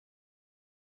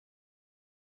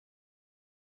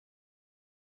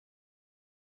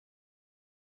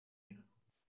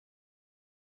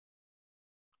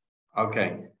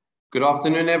Okay. Good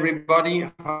afternoon, everybody.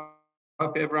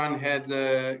 Hope everyone had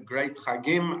a great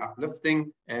Chagim,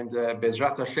 uplifting, and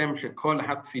Bezrat Hashem shekol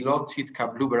hatfilot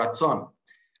hitkablu beratzon.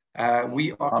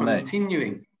 We are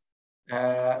continuing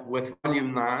with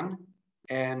volume 9,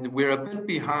 and we're a bit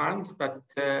behind, but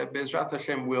Bezrat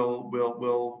Hashem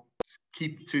will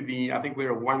keep to the. I think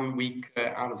we're 1 week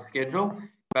out of schedule,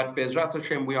 but Bezrat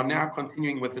Hashem we are now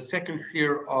continuing with the second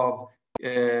year of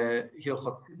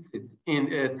Hilchot in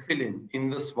Tefillin in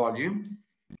this volume.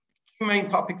 Two main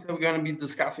topics that we're going to be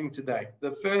discussing today.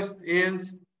 The first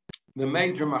is the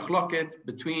major machloket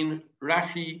between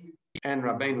Rashi and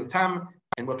Rabbeinu Tam,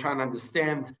 and we'll try and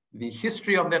understand the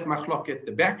history of that machloket,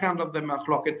 the background of the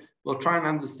machloket. We'll try and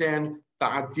understand the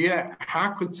idea,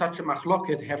 how could such a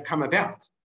machloket have come about,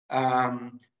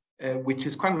 which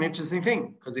is quite an interesting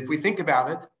thing, because if we think about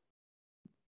it,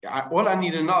 all I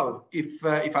need to know, if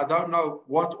I don't know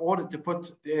what order to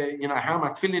put, how my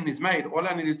tefillin is made, all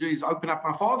I need to do is open up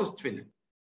my father's tefillin.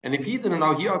 And if he didn't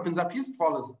know, he opens up his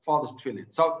father's tefillin.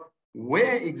 So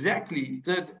where exactly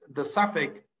did the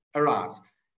safek arise?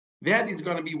 That is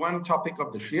going to be one topic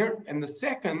of the shir. And the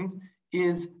second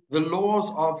is the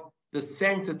laws of the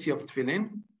sanctity of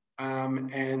tefillin.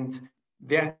 And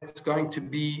that's going to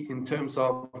be in terms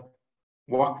of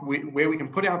where we can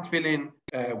put our tefillin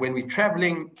when we're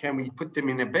traveling. Can we put them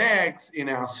in our bags, in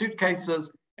our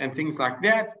suitcases, and things like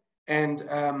that? And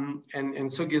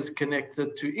sugya is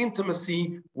connected to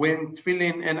intimacy when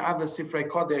tefillin and other sifrei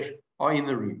kodesh are in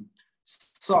the room.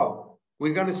 So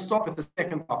we're going to start with the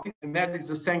second topic, and that is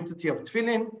the sanctity of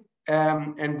tefillin,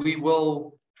 and we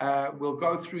will we'll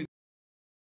go through.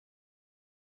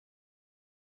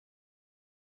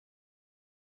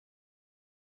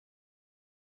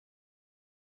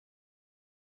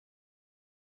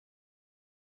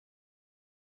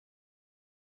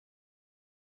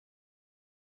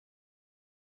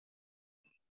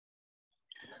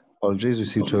 Apologies, we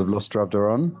seem to have lost Rav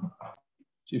Doron.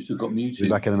 Seems to have got muted. Be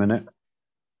back in a minute.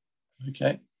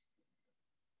 Okay.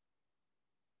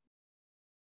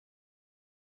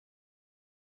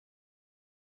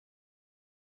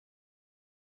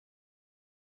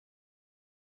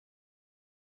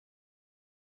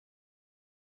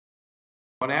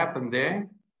 What happened there?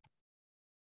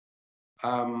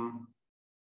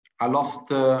 I lost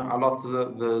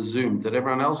the Zoom. Did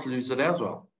everyone else lose it as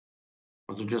well?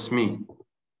 Was it just me?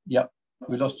 Yep,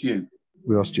 we lost you.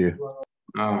 We lost you.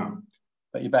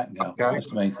 But you're back now. Okay. That's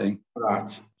the main thing.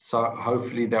 Right. So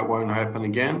hopefully that won't happen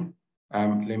again.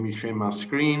 Let me share my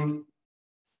screen.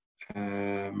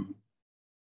 Where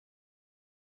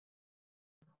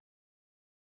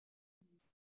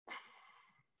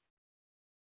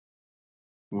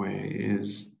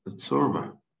is the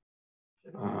tzurba?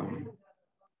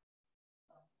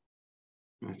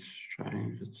 That's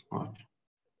strange. It's not.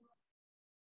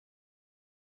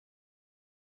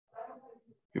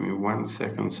 Give me 1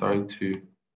 second. Sorry to.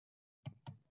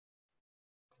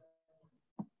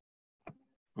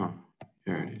 Oh,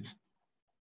 here it is.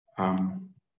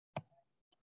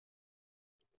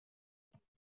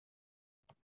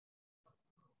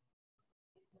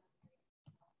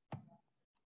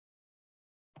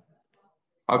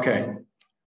 Okay,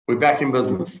 we're back in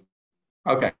business.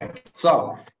 Okay,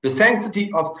 so the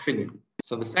sanctity of tefillin.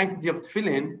 So the sanctity of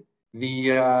tefillin,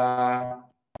 there are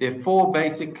 4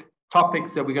 basic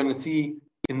topics that we're going to see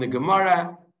in the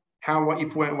Gemara.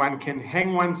 If one can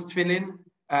hang one's tefillin,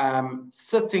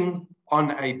 sitting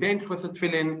on a bench with a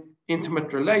tefillin,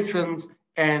 intimate relations,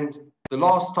 and the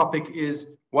last topic is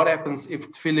what happens if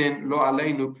tefillin lo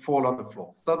aleinu fall on the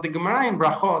floor. So the Gemara in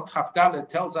Brachot Chaf Dalet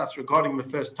tells us regarding the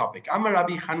first topic. Amar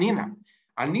Rabbi Chanina,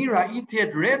 ani ra'iti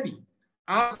et Rebbe.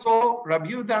 I saw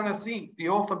Rabbi Yehuda Nasi, the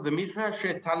author of the Mishnah,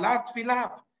 shetalat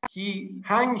tfilav. He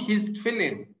hung his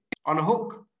tefillin on a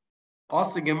hook.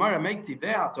 Also, Gemara meiktiv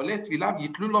there, tolet tfilav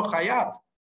yitlu lo chayav.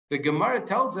 The Gemara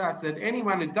tells us that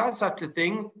anyone who does such a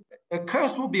thing, a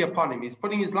curse will be upon him. He's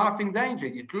putting his life in danger.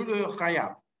 Yitlu lo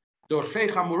chayav. Doshei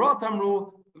chamurot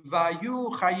amru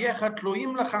vayu chayecha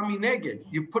tluim lecha mineged.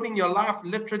 You're putting your life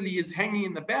literally is hanging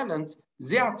in the balance.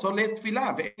 Zeh tolet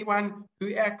tfilav. Anyone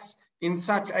who acts in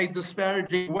such a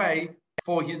disparaging way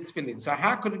for his tefillin. So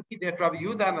how could it be that Rabbi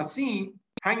Yehuda Nasi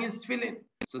hang his tefillin?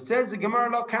 So says the Gemara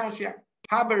lo kashya.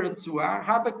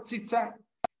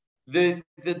 The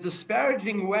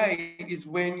disparaging way is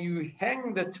when you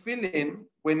hang the tefillin,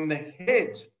 when the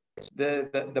head,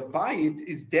 the bayit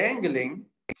is dangling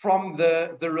from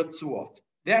the ritzuot.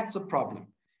 That's a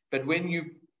problem. But when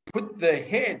you put the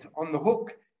head on the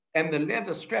hook and the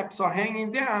leather straps are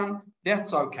hanging down,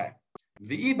 that's okay.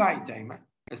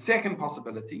 A second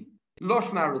possibility,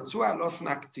 loshna ritzua,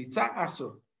 loshna ktzitza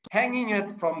asur. hanging it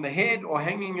from the head or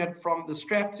hanging it from the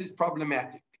straps is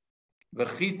problematic.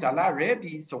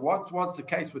 So what was the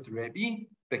case with Rebbe?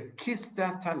 The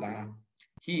kista tala.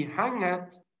 He hung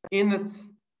it in its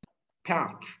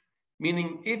pouch, meaning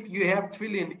if you have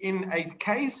tefillin in a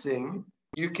casing,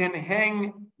 you can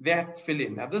hang that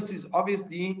tefillin. Now this is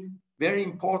obviously very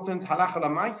important. Halacha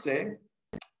l'maaseh.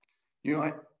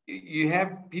 You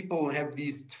have people have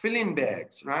these tefillin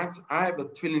bags, right? I have a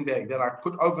tefillin bag that I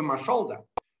put over my shoulder.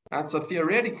 Right? So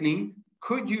theoretically,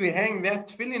 could you hang that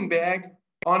tefillin bag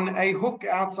on a hook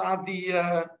outside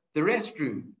the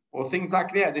restroom or things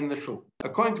like that in the shul?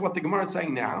 According to what the Gemara is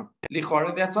saying now,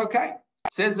 lichora, that's okay.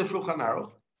 Says the Shulchan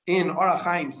Aruch in Orach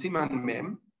Chaim Siman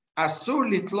Mem, asur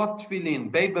litlot tefillin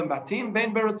bein batim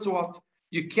bein beretzuot.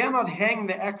 You cannot hang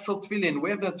the actual tefillin,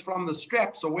 whether it's from the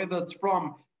straps or whether it's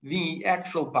from the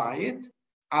actual bayit.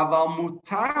 Aval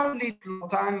mutar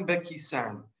litlotan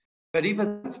bekisan. But if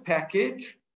it's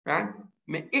packaged, right?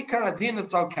 Me'ikar adin,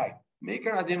 it's okay.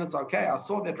 Me'ikar adin, it's okay. I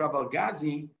saw that Rav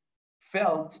Al-Ghazi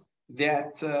felt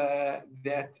that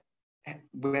that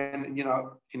when,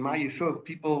 in my yeshuv,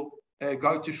 people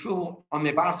go to shul on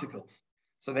their bicycles.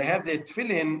 So they have their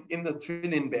tefillin in the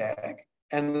tefillin bag,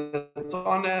 and it's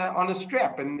on a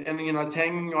strap, and it's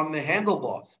hanging on the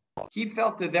handlebars. He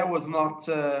felt that was not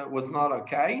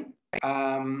okay.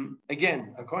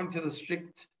 Again, according to the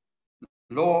strict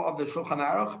law of the Shulchan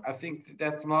Aruch, I think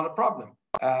that's not a problem.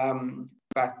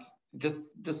 But just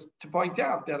to point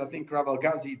out that I think Rav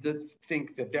Al-Ghazi did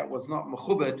think that was not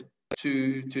mechubed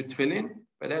to tefillin.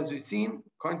 But as we've seen,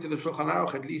 according to the Shulchan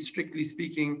Aruch, at least strictly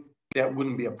speaking, that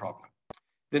wouldn't be a problem.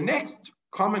 The next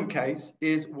common case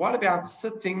is, what about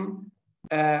sitting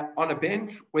on a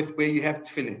bench where you have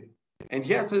tefillin? And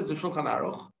here says the Shulchan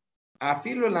Aruch,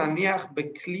 afilu laniach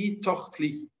bekli toch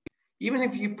kli. Even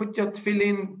if you put your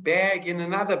tefillin bag in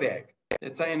another bag,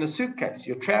 let's say in a suitcase,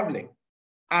 you're traveling,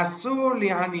 asur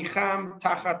li'anicham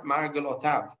tachat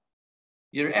margalotav.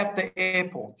 You're at the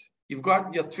airport, you've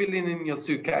got your tefillin in your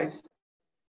suitcase,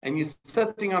 and you're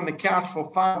sitting on the couch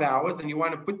for 5 hours, and you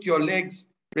want to put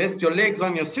rest your legs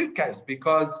on your suitcase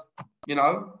because,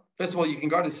 first of all, you can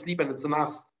go to sleep and it's a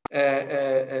nice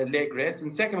leg rest.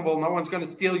 And second of all, no one's going to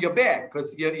steal your bag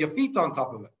because your feet are on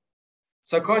top of it.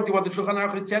 So according to what the Shulchan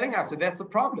Aruch is telling us, that's a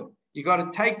problem. You got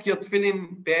to take your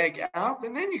tefillin bag out,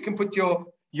 and then you can put your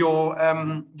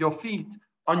feet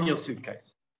on your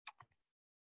suitcase.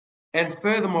 And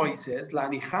furthermore, he says,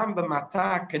 "Lanicham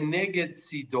b'mata keneged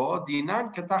sido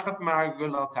dinan ketachat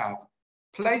margolotav."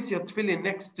 Place your tefillin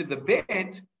next to the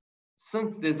bed,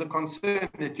 since there's a concern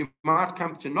that you might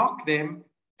come to knock them.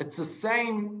 It's the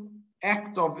same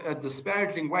act of a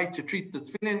disparaging way to treat the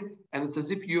tefillin, and it's as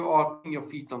if you are putting your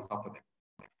feet on top of them.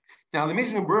 Now, the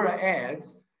Mishnah Berurah adds,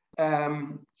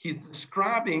 he's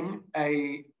describing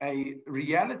a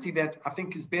reality that I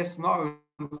think is best known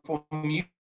for music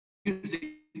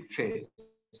chairs.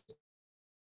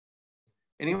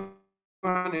 Anyone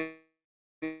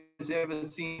who's ever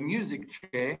seen a music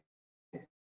chair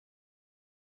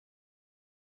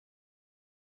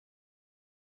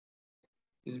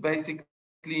is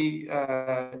basically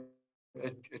a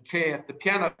chair at the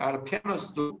piano. A piano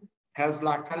stool has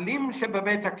like a lim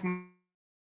shebabet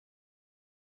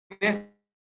hakneset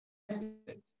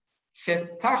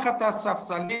shetachat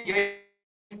hasafsalim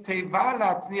teva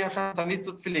latzniach talit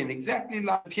tefillin, exactly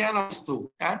like a piano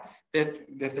stool that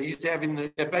they used to have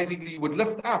that basically would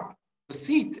lift up the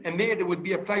seat, and there would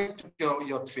be a place to put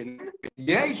your tefillin.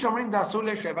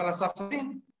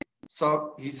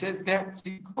 So he says that's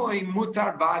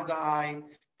mutar badai,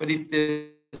 but if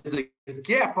there's a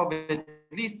gap of at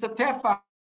least a tefach,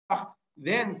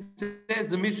 then says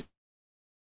the Mishnah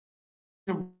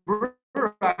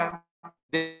Berurah,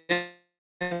 then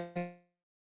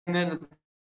it's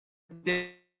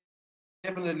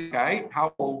definitely okay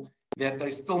how that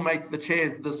they still make the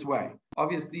chairs this way.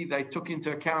 Obviously, they took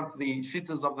into account the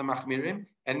shittas of the Machmirim,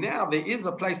 and now there is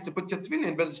a place to put your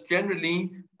tefillin, but it's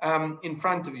generally in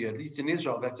front of you. At least in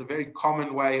Israel, that's a very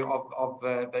common way of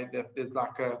there's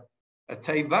like a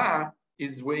teva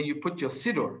is where you put your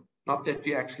siddur, not that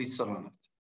you actually sit on it.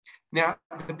 Now,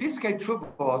 the Piskei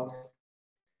Teshuvot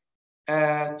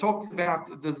talked about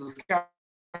the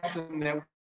discussion that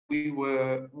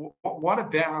what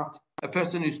about a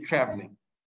person who's traveling?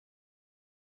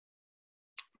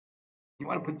 You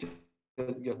want to put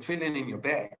your tefillin in your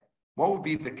bag. What would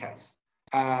be the case?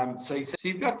 So he said, so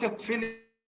you've got your tefillin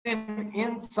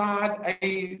inside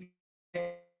a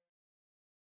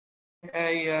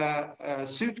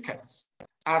suitcase.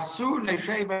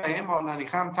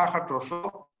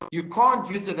 You can't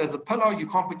use it as a pillow. You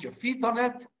can't put your feet on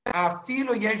it.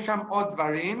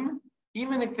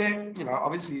 even if they're,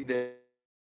 obviously there's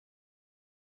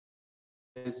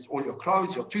all your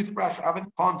clothes, your toothbrush,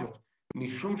 oven, can't do it.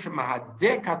 Mishum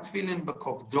shemahadek hatfilin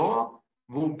bekovdo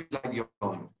v'hu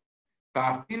bizayon.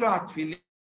 Va'afilo hatfilin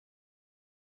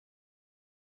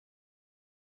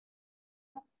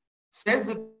says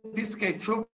the Piskei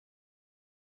Teshuva.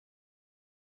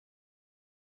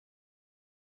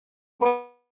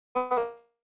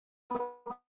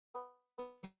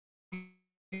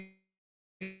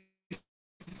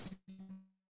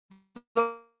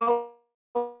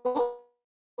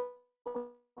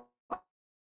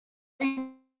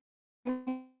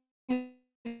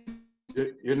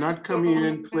 You're not coming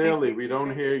in clearly. We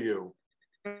don't hear you.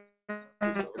 I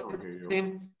don't hear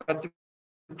you. But to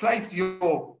place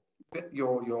your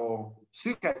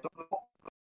suitcase.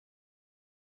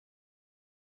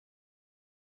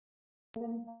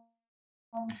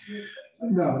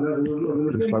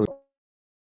 Looks like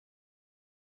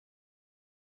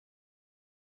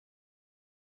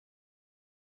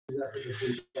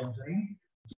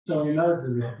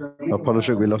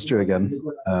apologies, we lost you again.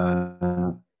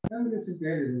 There's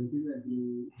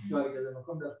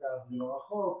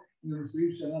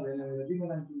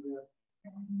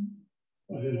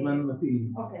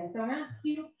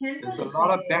a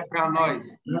lot of background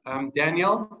noise.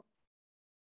 Daniel?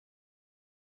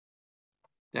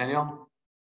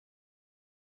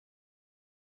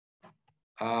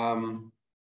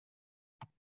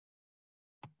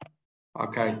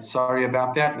 Okay, sorry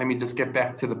about that. Let me just get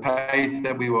back to the page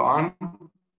that we were on.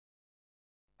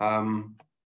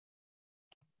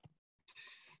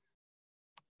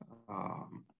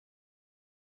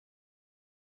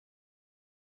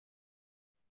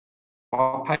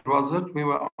 What page was it we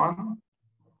were on?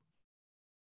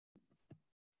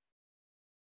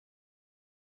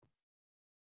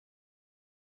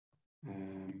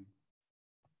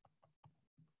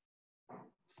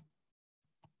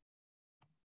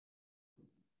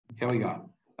 Here we go.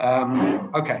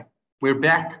 Okay, we're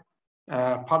back.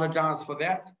 Apologize for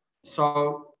that.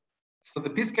 So the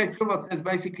Piskei Teshuva is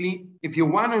basically, if you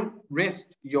want to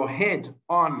rest your head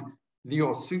on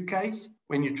your suitcase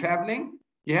when you're traveling,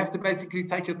 you have to basically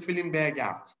take your tefillin bag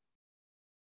out.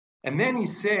 And then he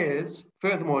says,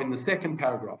 furthermore, in the second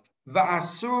paragraph,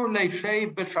 let's say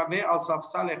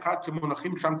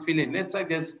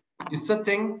you're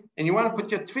sitting and you want to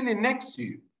put your tefillin next to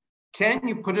you. Can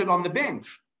you put it on the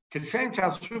bench? You have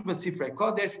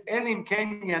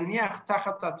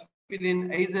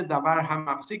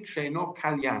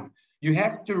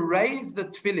to raise the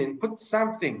tefillin, put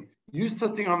something. You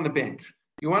sitting on the bench.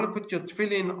 You want to put your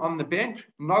tefillin on the bench?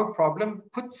 No problem.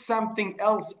 Put something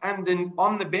else on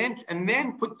the bench and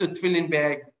then put the tefillin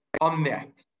bag on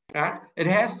that. Right? It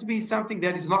has to be something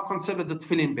that is not considered the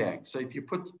tefillin bag. So if you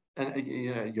put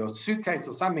your suitcase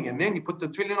or something and then you put the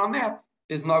tefillin on that,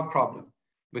 there's no problem.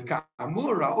 It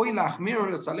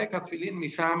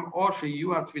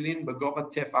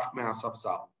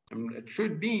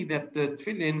should be that the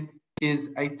tefillin is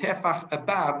a tefach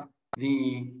above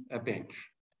the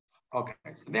bench. Okay,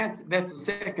 so that's the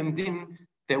second din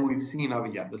that we've seen over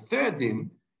here. The third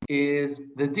din is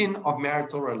the din of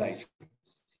marital relations.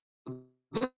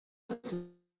 This is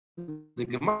the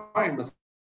Gemara in Masechet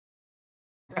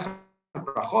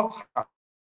Brachot.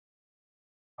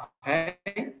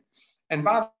 And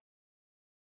by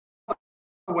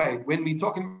the way, when we're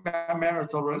talking about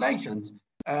marital relations,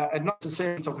 and not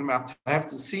necessarily talking about, I have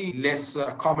to see less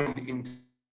common in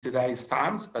today's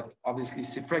times, but obviously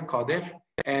Sifrei Kodesh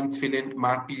and Tefillin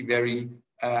might be very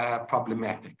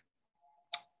problematic.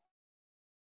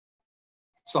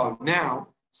 So now,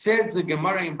 says the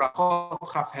Gemara in Brachot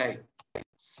Chaf Hei.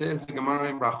 Says the Gemara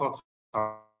in Brachot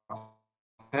Chaf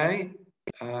Hei.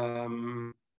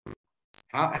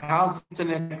 How's the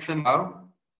connection now?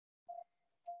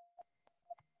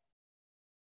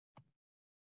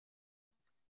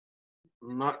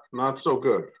 Not so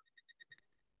good.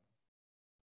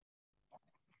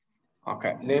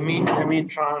 Okay, let me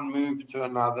try and move to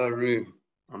another room.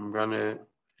 I'm gonna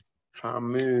try and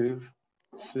move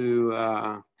to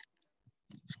I'm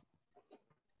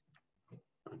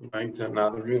going to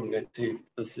another room. Let's see if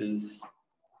this is.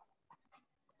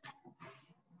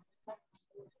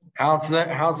 How's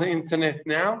the internet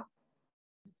now?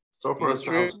 So far, it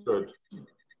sounds good.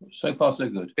 So far, so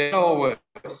good. Better or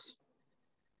worse?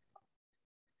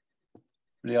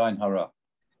 Bli Ayin Hara.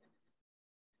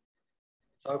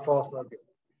 So far, so good.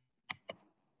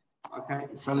 Okay,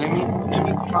 so let me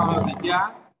try over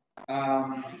here.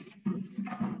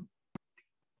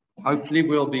 Hopefully,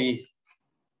 we'll be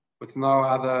with no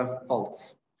other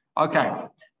faults. Okay,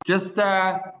 just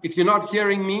if you're not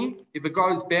hearing me, if it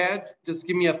goes bad, just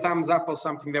give me a thumbs up or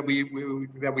something that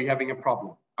we're having a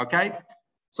problem. Okay,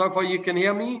 so far you can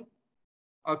hear me.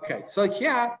 Okay, so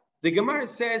here the Gemara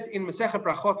says in Masechet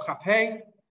Brachot Chaf Hei,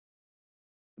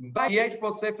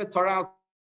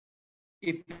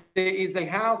 if there is a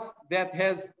house that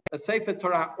has a Sefer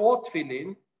Torah or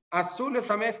Tefillin, asur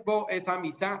leshamesh bo et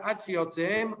hamita ad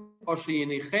sheyotzehem or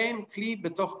sheyinichem kli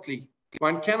betoch kli.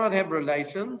 One cannot have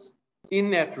relations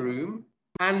in that room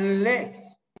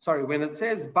unless, sorry, when it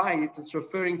says bayit, it's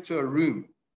referring to a room,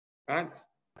 right?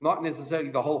 Not necessarily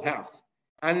the whole house.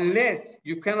 Unless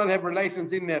you cannot have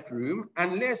relations in that room,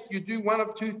 unless you do one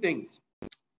of two things.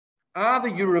 Either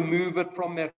you remove it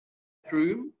from that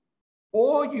room,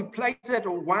 or you place it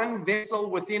in one vessel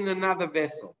within another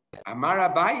vessel. Amar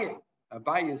Abaye,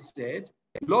 Abaye said,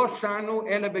 Lo shanu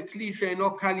ela bekli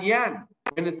she'eno kalyan.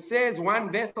 When it says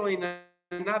one vessel in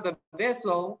another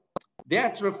vessel,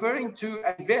 that's referring to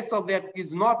a vessel that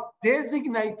is not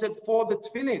designated for the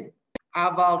tefillin.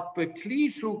 Aval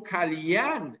bekli shu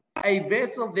kalyan, a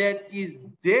vessel that is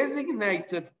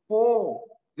designated for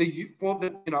the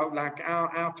like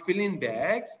our tefillin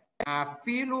bags.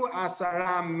 Afilu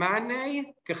asara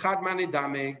mane kechad mane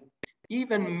dame.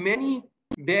 Even many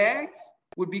bags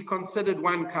would be considered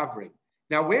one covering.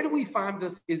 Now, where do we find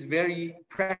this is very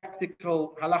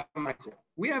practical halacha.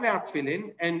 We have our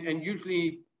tefillin, and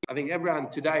usually, I think everyone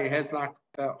today has like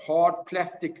hard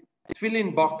plastic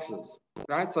tefillin boxes,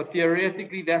 right? So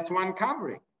theoretically, that's one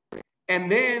covering.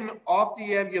 And then after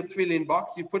you have your tefillin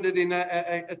box, you put it in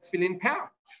a tefillin pouch.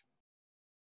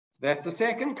 So that's the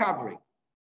second covering.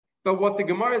 But what the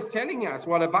Gemara is telling us,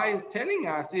 what Abai is telling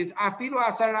us is, afilu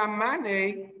asara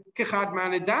mane kechad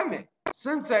mane dame.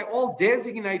 Since they're all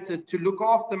designated to look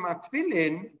after my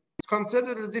tefillin, it's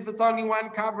considered as if it's only one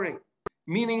covering.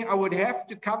 Meaning I would have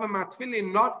to cover my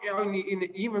tefillin not only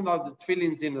even though the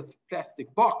tefillin's in a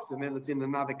plastic box and then it's in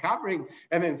another covering,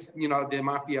 and then there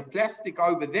might be a plastic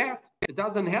over that. It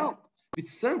doesn't help. But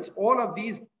since all of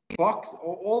these boxes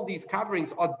or all these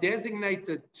coverings are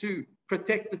designated to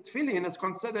protect the tefillin, it's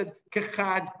considered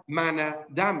kechad mana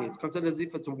dami. It's considered as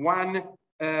if it's one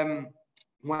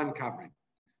covering.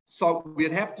 So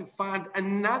we'd have to find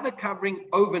another covering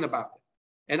over and above it.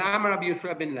 And Amar Rabbi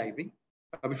Yehoshua ben Levi,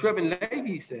 Rabbi Yehoshua ben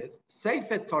Levi says,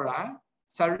 Sefer Torah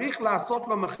tzarich la'asot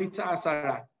lo mechitza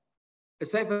asara. A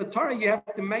Sefer Torah, you have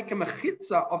to make a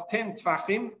mechitza of 10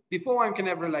 tfachim before one can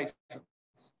have relations.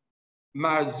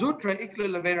 Marzutra ikle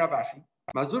levei Ravashi.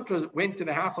 Marzutra went to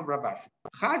the house of Ravashi.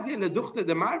 Chazia leduchte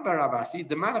demar bar Ravashi,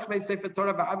 demalach vei Sefer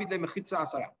Torah va'avid le mechitza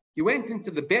asara. He went into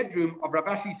the bedroom of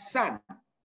Ravashi's son,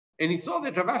 and he saw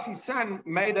that Ravashi's son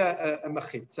made a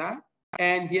mechitza,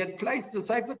 and he had placed the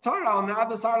Sefer Torah on the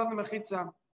other side of the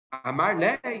mechitza. Amar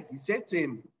lei, he said to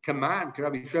him, "Come on,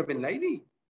 Rabbi Yehoshua ben Levi,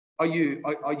 are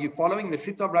you following the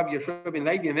shita of Rabbi Yehoshua ben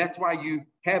Levi, and that's why you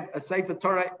have a Sefer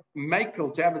Torah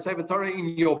makel, to have a Sefer Torah in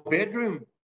your bedroom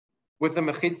with a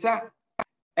mechitza?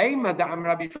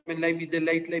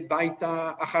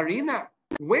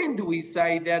 When do we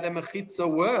say that a mechitza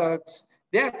works?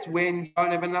 That's when you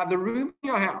don't have another room in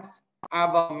your house.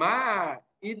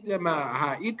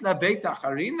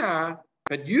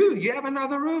 But you have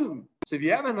another room. So if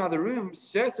you have another room,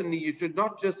 certainly you should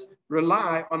not just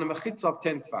rely on a mechitza of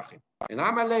 10 tefachim. And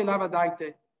Amalei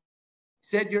Lavadaite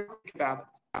said you think about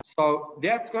it. So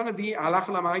that's going to be halacha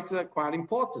l'maisa quite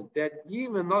important. That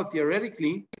even though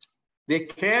theoretically there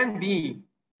can be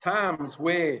times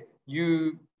where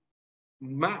you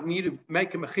might need to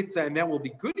make a mechitza and that will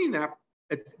be good enough,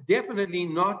 it's definitely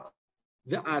not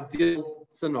the ideal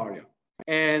scenario.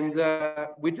 And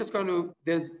we're just going to,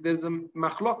 there's a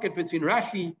machloket between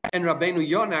Rashi and Rabbeinu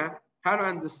Yonah, how to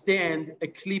understand a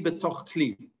kli betoch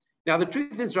kli. Now, the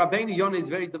truth is Rabbeinu Yonah is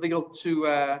very difficult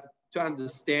to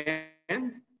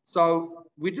understand. So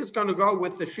we're just going to go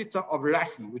with the shita of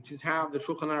Rashi, which is how the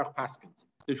Shulchan Aruch paskins.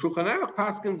 The Shulchan Aruch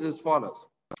paskins as follows.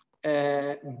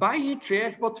 Bayit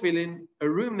sheyesh bo tefillin, a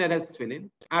room that has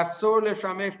tefillin, asur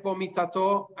leshamesh bo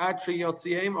mitato ad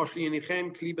sheyotziem or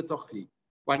sheyenichem kli betoch kli.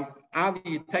 When either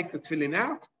you take the tefillin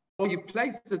out, or you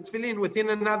place the tefillin within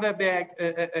another bag,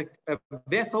 a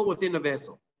vessel within a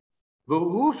vessel.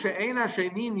 V'hu she'ena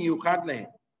sheni miyuchad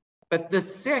lehem. But the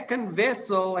second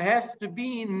vessel has to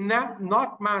be not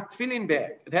my tefillin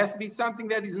bag. It has to be something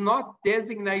that is not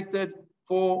designated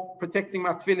for protecting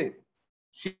my tefillin.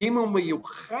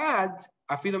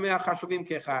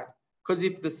 Because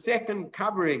if the second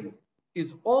covering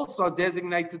is also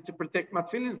designated to protect my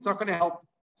tefillin, it's not going to help.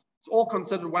 It's all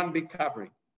considered one big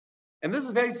covering. And this is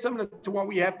very similar to what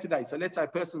we have today. So let's say a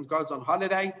person goes on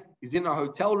holiday, he's in a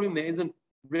hotel room, there isn't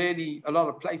really a lot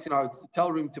of place in a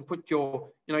hotel room to put your,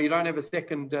 you don't have a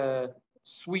second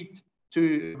suite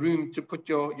to room to put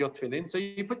your tefillin. So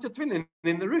you put your tefillin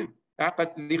in the room.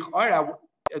 But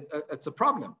it's a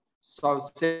problem. So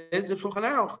says the Shulchan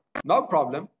Aruch, no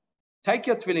problem. Take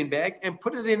your tefillin bag and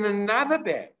put it in another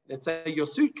bag. Let's say your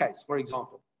suitcase, for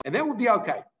example. And that will be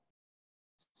okay.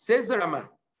 Says the Rama,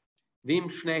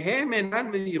 and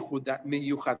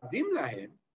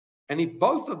if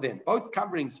both of them, both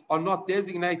coverings, are not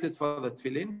designated for the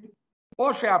tefillin,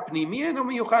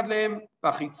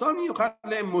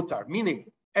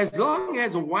 meaning, as long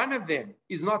as one of them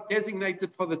is not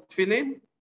designated for the tefillin,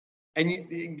 and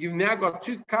you've now got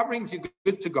two coverings, you're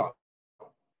good to go.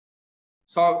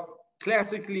 So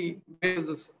classically, where does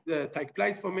this take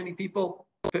place for many people?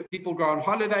 People go on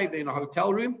holiday, they're in a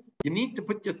hotel room. You need to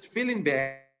put your tefillin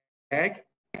bag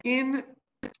in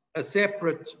a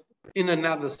separate, in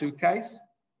another suitcase,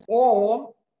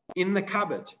 or in the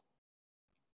cupboard.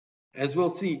 As we'll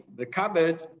see, the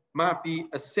cupboard might be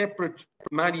a separate,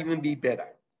 might even be better.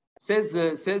 Says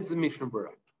the Mishnah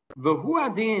Berurah. V'hu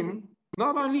adin,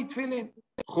 not only tefillin,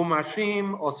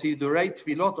 chumashim or sidurei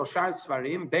tefillot or shar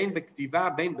svarim, bein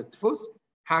bektiva, bein betfus,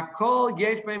 hakol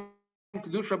yesh bein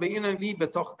kedusha beinan li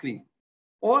betoch kli.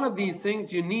 All of these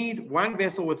things, you need one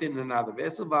vessel within another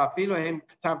vessel, va'afilu hem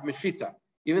ktav meshita.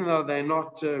 Even though they're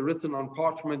not written on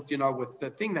parchment, with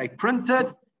the thing they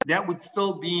printed, that would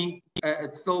still be a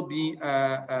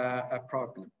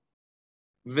problem.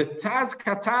 The Taz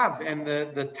Katav, and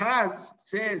the Taz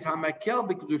says, "Hamakel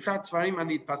b'kedushat svarim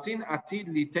anitpasin atid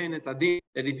litein et adin."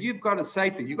 That if you've got a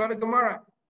sefer, you got a Gemara,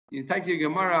 you take your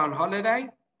Gemara on holiday,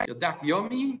 your Daf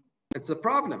Yomi, it's a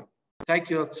problem.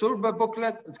 Take your Tzurba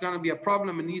booklet, it's going to be a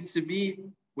problem. It needs to be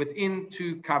within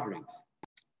two coverings.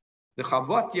 The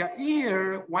Chavot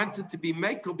Yair wanted to be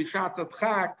Mekel b'shat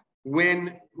adchak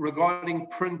when regarding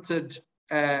printed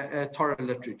Torah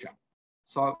literature.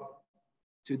 So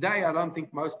today, I don't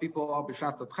think most people are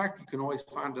b'shat adchak. You can always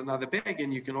find another bag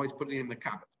and you can always put it in the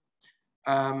cupboard.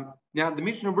 Now, the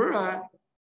Mishnah Berurah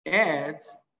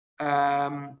adds,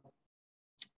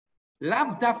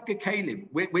 Lav dafka kalim.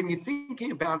 When you're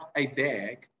thinking about a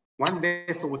bag, one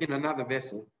vessel within another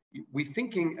vessel, we're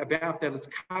thinking about that it's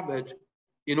covered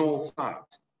in all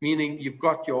sides, meaning you've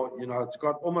got your, it's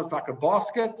got almost like a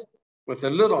basket with a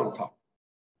lid on top.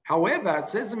 However,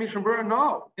 says the Mishnah Berurah,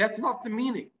 no, that's not the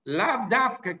meaning. Lav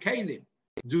dafka kalim,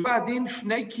 duadin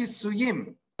shnei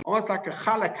kisuyim, almost like a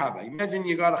challah cover. Imagine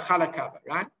you got a challah cover,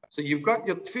 right? So you've got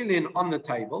your tefillin on the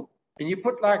table, and you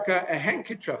put like a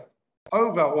handkerchief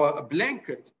over, or a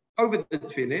blanket over the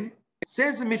tefillin. It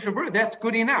says the Mishnah Berurah, that's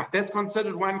good enough. That's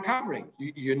considered one covering.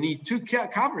 You need two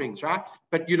coverings, right?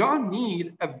 But you don't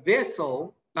need a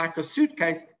vessel like a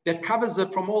suitcase that covers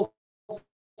it from all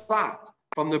sides,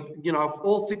 from the,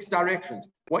 all six directions.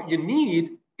 What you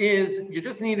need is, you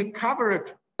just need to cover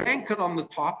it, blanket on the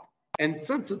top, and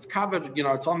since it's covered,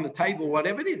 it's on the table,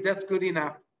 whatever it is, that's good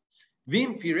enough.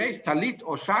 Vim piresh talit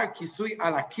or shar kisui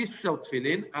ala kis shel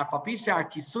tefillin, afapi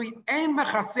kisui ein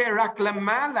mechaseh rak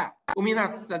lemala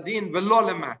uminat tzadin velo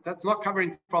lemata. That's not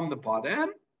covering from the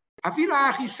bottom. Afilu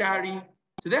achi shari.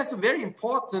 So that's a very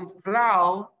important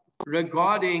klal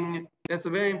regarding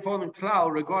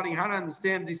how to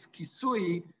understand this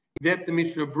kisui that the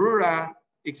Mishnah Berurah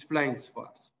explains to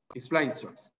us.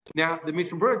 Now, the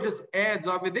Mishnah Berurah just adds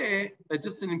over there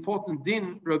just an important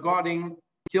din regarding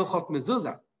Hilchot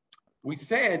Mezuzah. We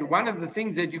said one of the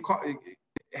things that you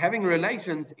having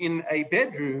relations in a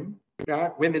bedroom,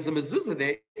 right, when there's a mezuzah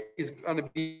there, is going to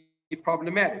be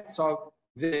problematic. So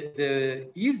the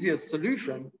easiest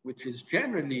solution, which is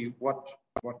generally what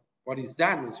is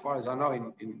done, as far as I know,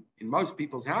 in most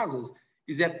people's houses,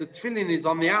 is that the tefillin is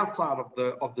on the outside of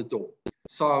the door.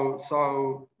 So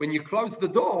when you close the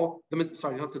door, the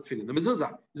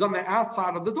mezuzah is on the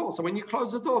outside of the door. So when you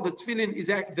close the door, the tefillin is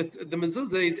the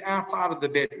mezuzah is outside of the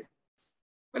bedroom.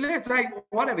 But let's say,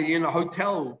 whatever, you're in a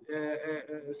hotel,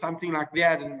 something like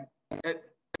that, and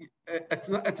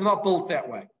it's not built that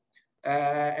way.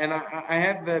 And I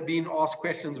have been asked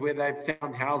questions where they've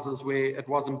found houses where it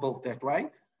wasn't built that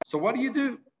way. So what do you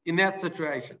do in that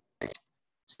situation?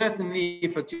 Certainly,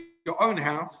 if it's your own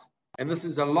house, and this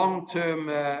is a long-term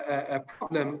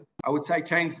problem, I would say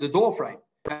change the door frame.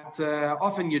 But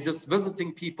often you're just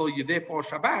visiting people, you're there for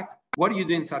Shabbat. What do you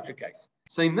do in such a case?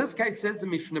 So in this case, says the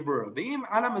Mishnah Berurah,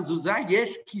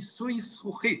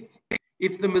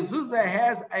 if the mezuzah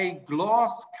has a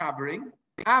glass covering,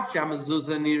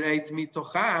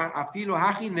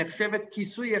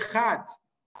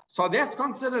 so that's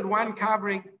considered one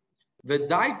covering. The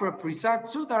diaper prisat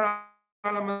sudar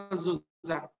ala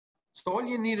mezuzah. So all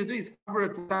you need to do is cover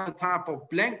it with some type of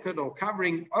blanket or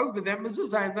covering over that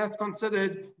mezuzah, and that's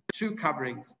considered 2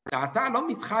 coverings.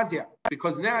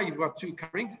 Because now you've got 2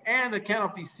 coverings and it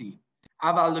cannot be seen.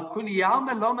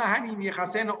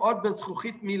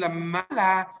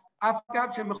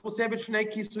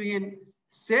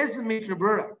 Says Mishnah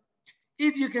Berurah,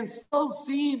 if you can still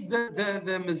see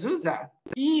the mezuzah,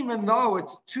 even though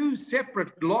it's 2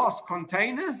 separate glass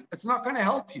containers, it's not going to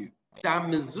help you.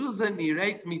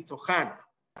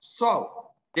 So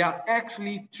there are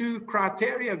actually 2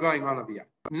 criteria going on over here.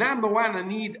 Number 1, I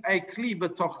need a kli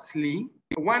b'toch kli,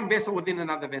 1 vessel within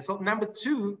another vessel. Number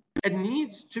 2, it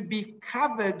needs to be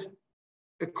covered.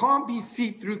 It can't be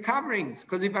see-through coverings,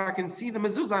 because if I can see the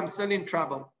mezuzah, I'm still in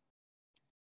trouble.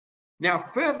 Now,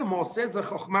 furthermore, says the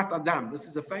Chochmat Adam, this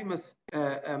is a famous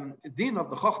din of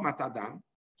the Chochmat Adam.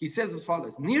 He says as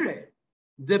follows: Nire,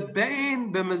 the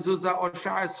bein b'mezuzah or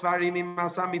sha'ar svarim im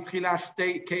masa mitchila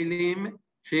shtei kelim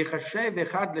sheichashev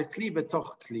echad lekli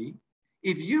betoch kli.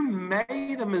 If you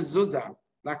made a mezuzah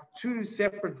like 2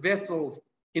 separate vessels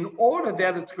in order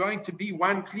that it's going to be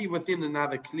 1 kli within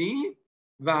another kli,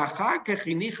 since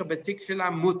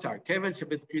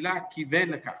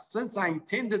I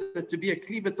intended it to be a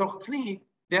kli betoch kli,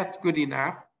 that's good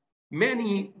enough.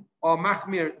 Many are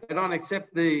machmir, they don't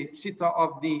accept the shita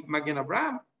of the Magen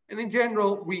Avraham, and in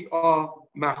general, we are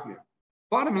machmir.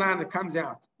 Bottom line, it comes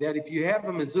out that if you have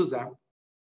a mezuzah,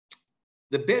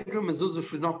 the bedroom mezuzah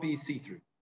should not be see-through.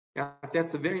 Now,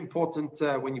 that's a very important,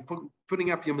 when you're putting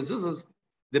up your mezuzahs,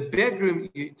 the bedroom,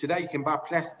 today you can buy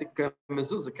plastic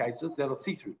mezuzah cases that'll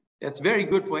see through. That's very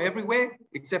good for everywhere,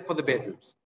 except for the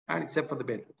bedrooms. Right? Except for the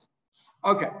bedrooms.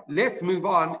 Okay, let's move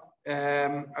on.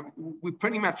 We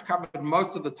pretty much covered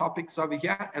most of the topics over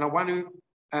here, and I want to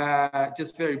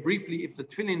just very briefly, if the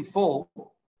tefillin fall,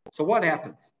 so what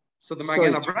happens? So the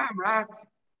Magen Avraham writes.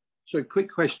 So, quick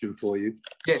question for you.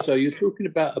 Yes. So you're talking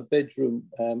about a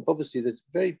bedroom. Obviously, there's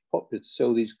very popular to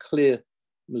sell these clear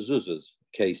mezuzahs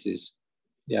cases.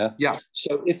 Yeah. Yeah.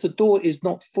 So if the door is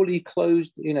not fully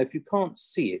closed, if you can't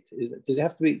see it, does it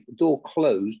have to be the door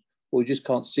closed, or you just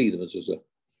can't see the mezuzah?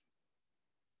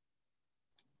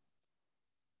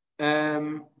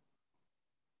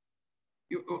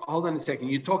 Hold on a second.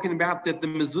 You're talking about that the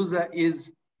mezuzah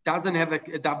doesn't have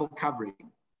a double covering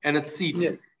and it's see-through.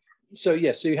 Yes. So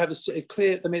yes, so you have a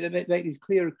clear. I mean, they make these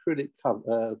clear acrylic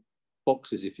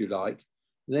boxes, if you like.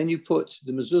 And then you put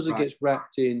the mezuzah gets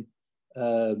wrapped in.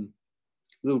 A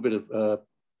little bit of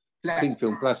cling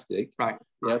film plastic, right?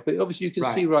 Yeah, but obviously you can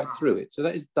see right through it. So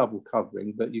that is double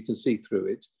covering, but you can see through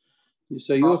it.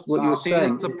 So you're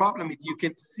saying it's a problem. If you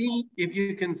can see the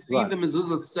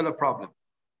mezuzah, it's still a problem.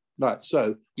 Right.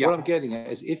 So what I'm getting at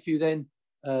is if you then,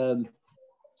 the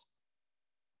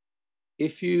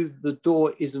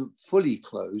door isn't fully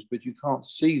closed, but you can't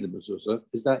see the mezuzah,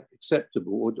 is that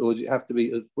acceptable, or does it have to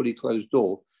be a fully closed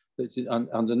door? That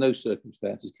under no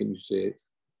circumstances can you see it.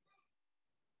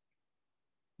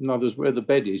 In other words, where the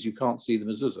bed is, you can't see the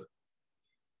mezuzah.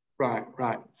 Right.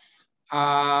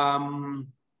 I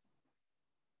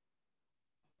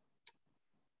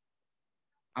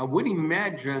would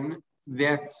imagine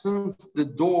that since the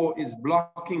door is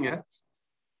blocking it,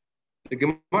 the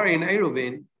Gemara in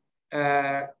Eruvin,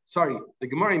 the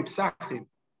Gemara in Pesachim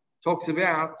talks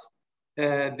about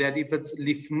that if it's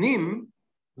lifnim,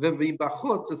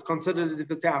 it's considered if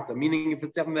it's outer, meaning if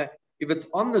it's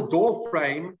on the door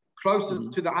frame, closer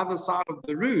to the other side of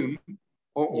the room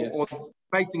or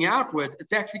facing outward,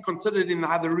 it's actually considered in the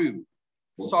other room.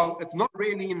 So it's not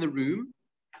really in the room,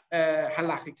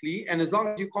 halachically, and as long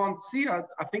as you can't see it,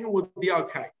 I think it would be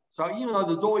okay. So even though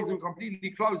the door isn't completely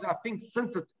closed, I think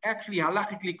since it's actually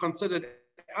halachically considered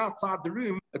outside the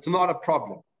room, it's not a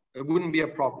problem. It wouldn't be a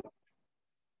problem.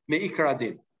 Me'ikar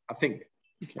adin, I think.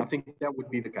 Okay. I think that would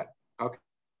be the case. Okay.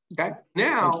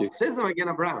 Now, it says the Magen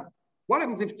Avraham, what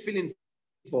happens if tefillin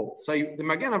fall? So the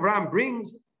Magen Avraham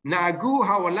brings Na'agu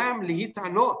ha'olam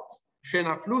lihitanot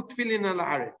shenaflu tefillin al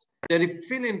haaretz. That if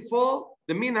tefillin fall,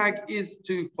 the minhag is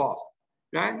to fast,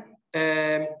 right?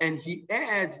 And he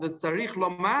adds that tzarich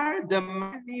lomar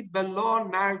demari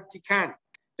belo nar tikan.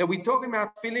 That we're talking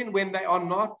about tefillin when they are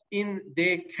not in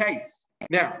their case.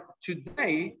 Now,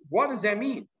 today, what does that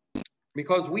mean?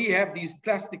 Because we have these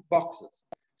plastic boxes.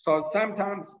 So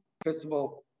sometimes, first of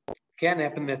all, can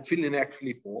happen that tefillin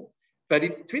actually fall. But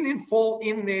if tefillin fall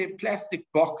in their plastic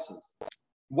boxes,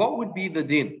 what would be the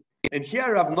din? And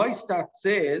here Rav Neustadt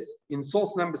says in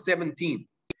source number 17,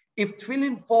 if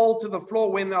tefillin fall to the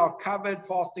floor when they are covered,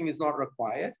 fasting is not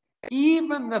required.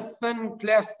 Even the thin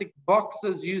plastic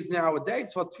boxes used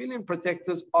nowadays for tefillin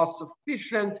protectors are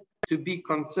sufficient to be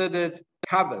considered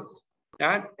covers.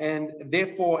 right? And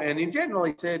therefore, and in general,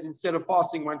 he said instead of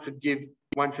fasting, one should give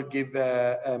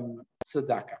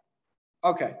tzedakah.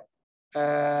 Okay,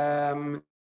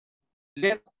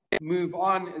 let's move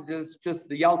on. There's just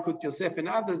the Yalkut Yosef and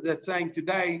others that saying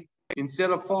today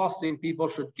instead of fasting, people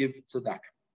should give tzedakah.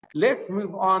 Let's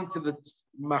move on to the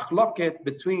machloket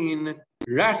between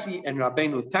Rashi and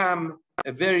Rabbeinu Tam,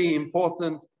 a very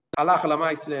important halacha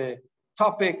l'maaseh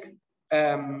topic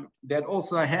that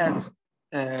also has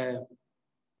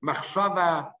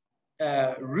machshava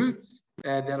roots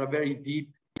that are very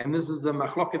deep. And this is a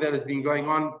machloket that has been going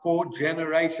on for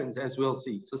generations, as we'll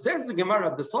see. So says the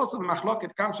Gemara, the source of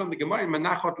machloket comes from the Gemara in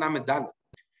Menachot Lamed Daled.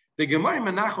 The Gemara in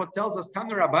Menachot tells us,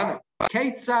 Tanu Rabbana,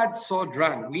 Keitzad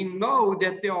Sodran. We know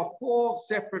that there are 4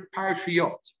 separate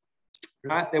parashiyot,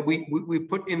 right, that we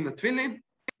put in the tefillin.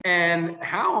 And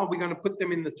how are we going to put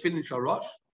them in the tefillin shalosh?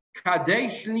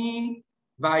 Kadeshli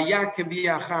vaya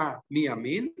keviacha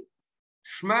miyamin,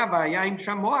 shma vaya im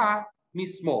shamoa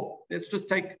mismol. Let's just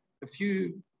take a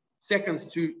few seconds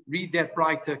to read that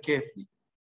brighter carefully.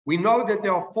 We know that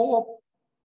there are 4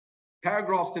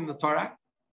 paragraphs in the Torah.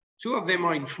 2 of them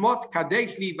are in Shmot,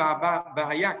 Kadesh li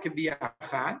v'aya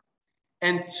keviacha,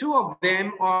 and 2 of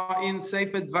them are in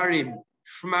Sefer Dvarim,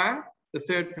 Shema,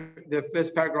 the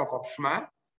first paragraph of Shema,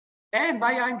 and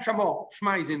Vayayim Shamo.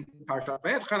 Shema is in Parshat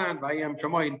Vayetchanan, Vayayim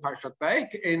Shamo in Parshat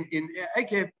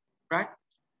Eikev, right?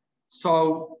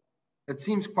 So it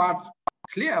seems quite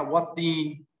clear what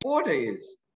the order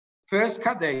is. First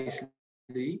Kadesh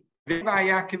li, then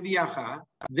Vaya keviacha,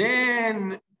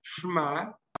 then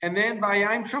Shema, and then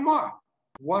Vayayim Shamoah.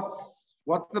 What's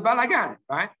the balagan,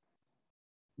 right?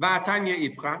 Va'atanya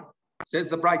Ifcha, says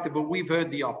the Braita, but we've heard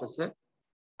the opposite.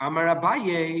 Amar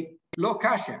Abaye lo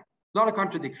kasha, not a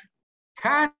contradiction.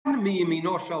 Kan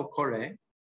miyamino shel koreh,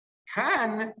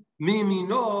 kan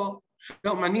miyamino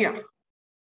shel maniach.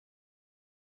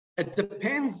 It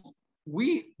depends.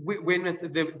 When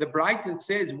the Braita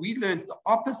says we learned the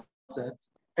opposite,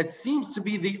 it seems to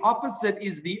be the opposite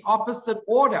is the opposite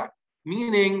order.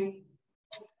 Meaning,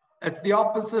 it's the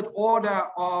opposite order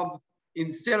of,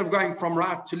 instead of going from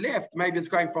right to left, maybe it's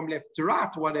going from left to right,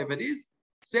 or whatever it is.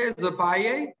 Says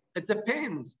Abaye, it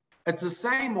depends. It's the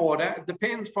same order. It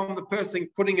depends from the person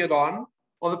putting it on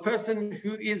or the person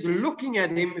who is looking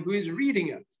at him, who is reading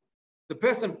it. The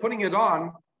person putting it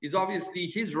on is obviously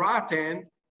his right hand,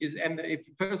 and if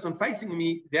the person facing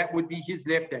me, that would be his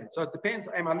left hand. So it depends,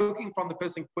 am I looking from the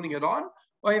person putting it on,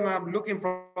 or am I looking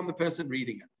from the person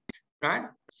reading it? Right?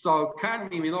 So,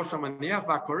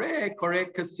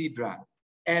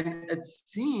 and it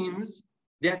seems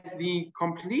that the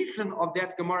completion of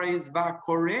that Gemara is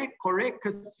va'koreh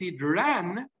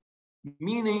kasidran,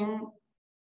 meaning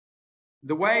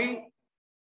the way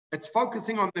it's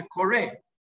focusing on the koreh,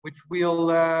 which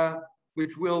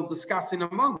we'll discuss in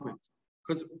a moment.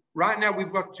 Because right now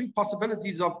we've got 2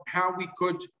 possibilities of how we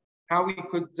could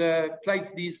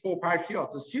place these 4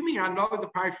 parashiyot. Assuming I know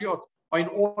the parashiyot are in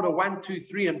order 1, 2,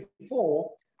 3, and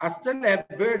 4, I still have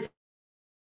version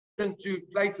to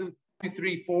place in 2,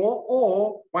 3, 4,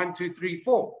 or 1, 2, 3,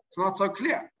 4. It's not so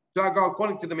clear. Do I go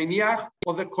according to the Meniach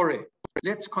or the Koreh?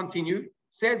 Let's continue.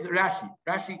 Says Rashi.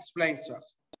 Rashi explains to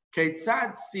us.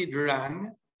 Keitzad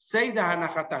Sidran, Seder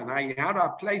Hanachatan. How do I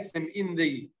place them in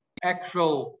the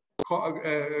actual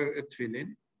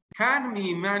tefillin? Kan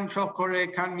mi man shel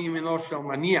Koreh, kan mi mino shel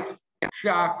Maniach.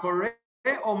 Sha'koreh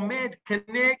omed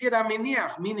keneged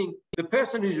aminiach, meaning the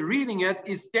person who's reading it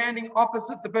is standing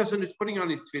opposite the person who's putting on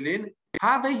his tefillin.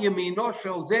 Have yamino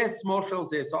shel zeh, small shel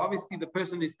zeh. So obviously the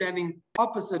person is standing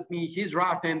opposite me. His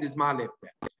right hand is my left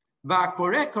hand.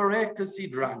 Va'koreh koreh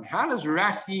kasidran. How does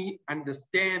Rashi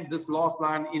understand this last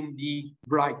line in the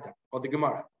Braita or the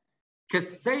Gemara?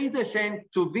 Keseder shen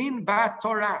tuvin ba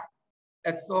Torah.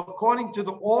 It's according to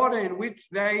the order in which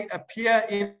they appear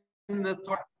in the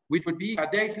Torah, which would be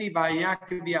Kadeshli v'aya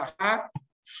keviacha,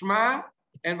 Shema,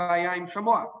 and Vayayim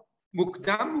Shamoah.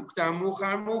 Mukdam,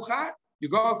 Muchar, Muchar. You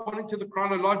go according to the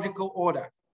chronological order.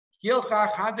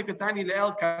 Hilchach hadekatani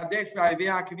le'el Kadesh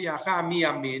v'aya keviacha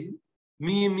miyamin,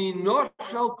 miyamino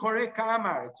shel koreh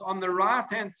kamar. It's on the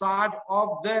right-hand side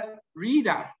of the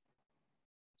reader.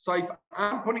 So if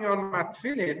I'm putting on my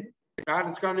tefillin, right,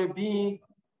 it's going to be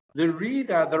the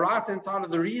reader, the right-hand side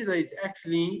of the reader is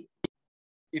actually,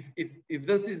 if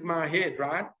this is my head,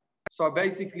 right? So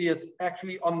basically it's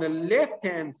actually on the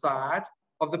left-hand side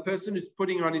of the person who's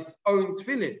putting on his own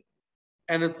tefillin.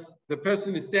 And it's the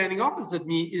person who's standing opposite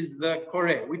me is the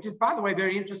koreh, which is, by the way,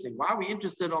 very interesting. Why are we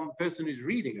interested on the person who's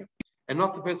reading it and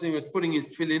not the person who's putting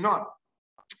his tefillin on?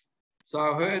 So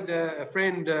I heard a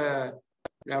friend,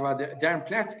 Rabbi Darren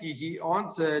Platsky, he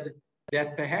answered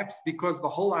that perhaps because the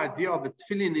whole idea of a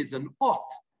tefillin is an ot,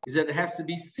 is that it has to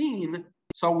be seen.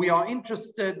 So we are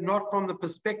interested not from the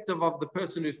perspective of the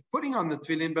person who's putting on the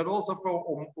tefillin, but also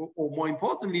or more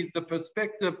importantly, the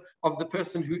perspective of the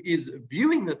person who is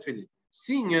viewing the tefillin,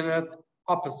 seeing it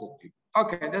oppositely.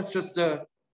 Okay, that's just to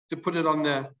put it on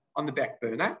the back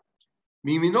burner.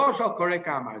 מימינו של קורא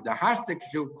כאמר, דהשת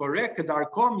כשהוא קורא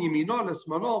כדרכו מימינו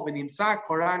לשמאלו ונמצא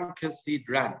קוראן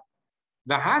כסדרן.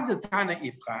 והדתנא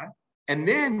איפכא, and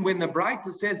then when the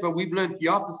Braita says, but we've learned the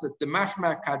opposite, the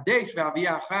mashma kadesh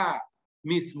v'aviacha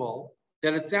mismol,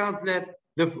 that it sounds that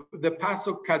the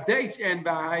pasuk kadesh and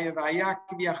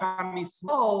v'aviacha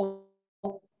mismol,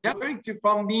 referring to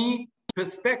from the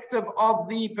perspective of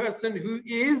the person who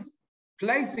is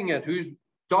placing it, who's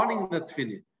donning the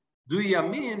tefillin. Du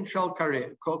yamin shall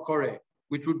kore,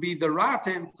 which would be the right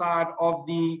hand side of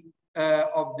the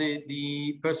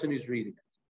person who's reading it.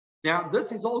 Now,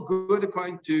 this is all good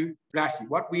according to Rashi.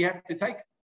 What we have to take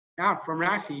out from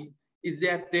Rashi is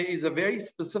that there is a very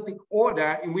specific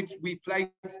order in which we place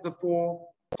the four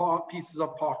pieces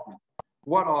of parchment.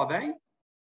 What are they?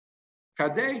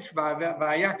 Kadesh,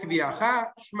 Vayak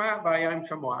V'yacha, Shema, Vayam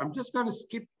Shamo. I'm just going to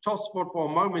skip Tosfot for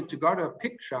a moment to go to a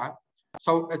picture,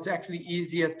 so it's actually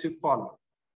easier to follow.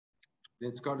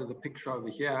 Let's go to the picture over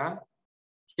here.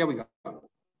 Here we go.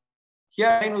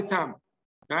 Here, Enutam,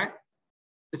 right?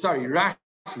 Sorry,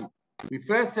 Rashi. We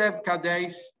first have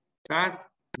Kadesh, right?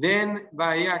 Then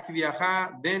Vayak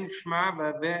V'yacha, then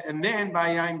Shema, and then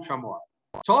Vayam Shamo.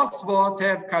 Tosfot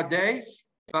have Kadesh,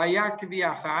 Vayak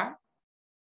V'yacha,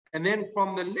 and then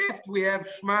from the left, we have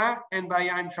Shema and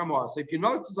Vayam Shamo. So if you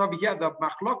notice over here, the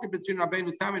machloket between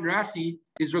Rabbeinu Tam and Rashi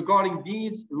is regarding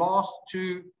these last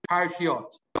two parashiot.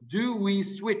 Do we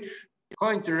switch?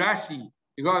 According to Rashi,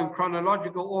 you go in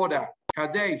chronological order.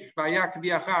 Kadesh, Vayak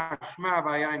V'yacha, Shema,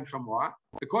 Vayam Shamo.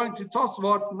 According to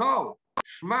Tosfot, no.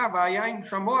 Shema, Vayam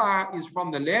Shamo is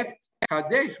from the left.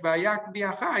 Kadesh, Vayak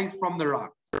V'yacha is from the right.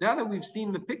 Now that we've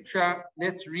seen the picture,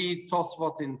 let's read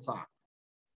Tosfot inside.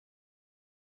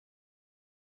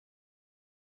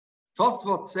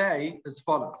 Tosfot say as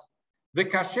follows: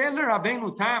 V'kasher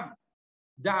Rabbeinu Tam,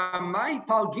 da'amai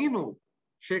palginu,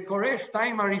 shekore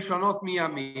shtayim harishonot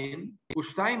miyamin,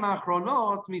 u'shtayim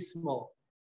ha'achronot mismol.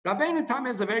 Rabbeinu Tam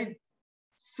has a very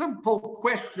simple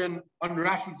question on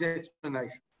Rashi's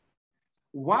explanation.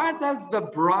 Why does the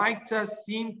Braita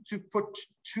seem to put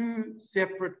two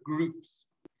separate groups?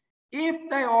 If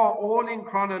they are all in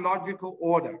chronological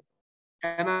order,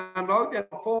 and I know there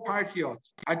are four parashiot,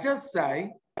 I just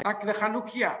say, like the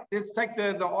Chanukiah. Let's take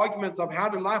the argument of how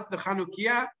to light the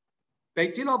Chanukiah.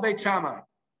 Beit Hillel, Beit Shammai.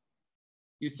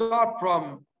 You start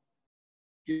from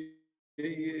the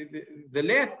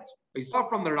left, you start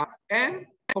from the right, and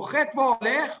Pochet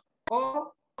V'olech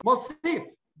or Mosif,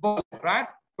 right?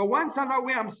 But once I know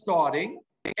where I'm starting,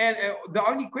 and the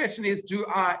only question is, do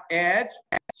I add?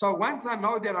 So once I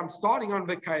know that I'm starting on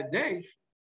the Kadesh,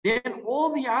 then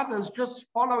all the others just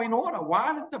follow in order.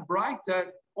 Why did the Braita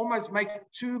almost make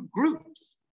two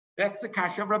groups? That's the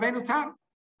kasha of Rabbeinu Tam.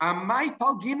 Amai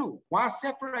palginu. Why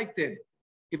separate them?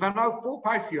 If I know four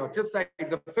parashiot, just say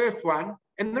the first one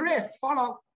and the rest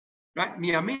follow. Right?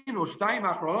 Miyamin u'shtayim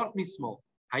achronot mismol.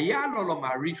 Haya lo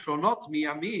lomar rishonot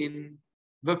miyamin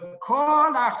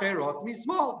v'kol acherot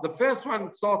mismol. The first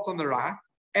one starts on the right,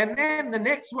 and then the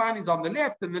next one is on the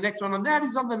left, and the next one on that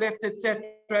is on the left, etc.,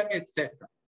 etc.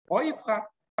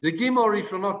 The gimel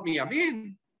rishonot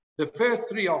miyamin. The first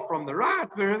three are from the right,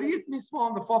 the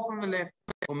mismol, the fourth from the left.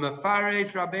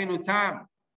 U'mefaresh Rabbeinu Tam.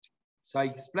 So he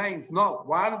explains, no,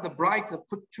 why did the Braita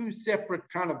put two separate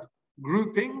kind of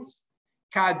groupings?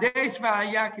 Kadesh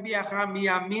v'ayak v'yacha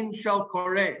miyamin shel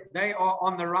koreh. They are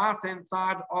on the right-hand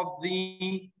side of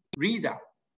the reader.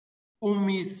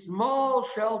 U'mismol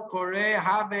shel koreh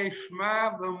have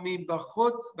shema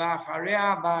v'mibachutz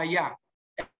v'achareh v'aya.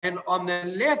 And on the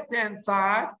left-hand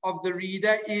side of the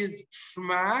reader is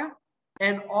Shema,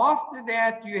 and after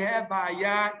that you have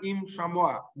Vaya im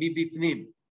Shamoa, mibifnim.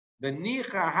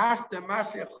 V'nicha hashta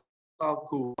mashech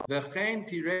alku, v'chein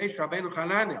piresh Rabbeinu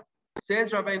Hananel.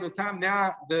 Says Rabbeinu Tam,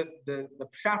 now the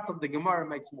pshat of the Gemara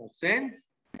makes more sense,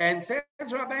 and says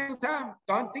Rabbeinu Tam,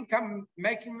 don't think I'm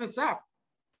making this up,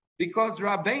 because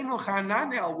Rabbeinu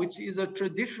Hananel, which is a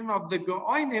tradition of the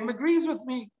Go'onim, agrees with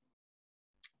me.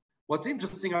 What's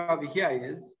interesting over here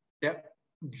is that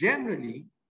generally,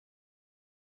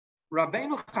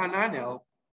 Rabbeinu Hananel,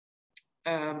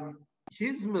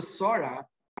 his Masorah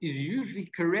is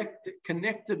usually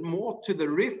connected more to the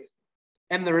Rif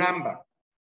and the Rambam.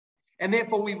 And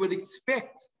therefore, we would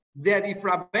expect that if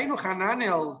Rabbeinu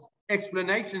Hananel's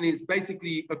explanation is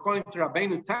basically according to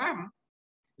Rabbeinu Tam,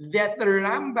 that the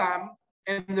Rambam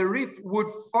and the Rif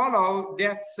would follow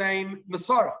that same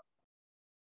Masorah.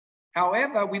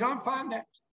 However, we don't find that.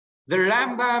 The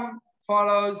Rambam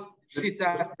follows Shita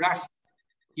Rashi.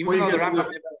 Even though the Rambam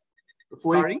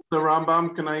Before you get to the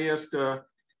Rambam, can I ask a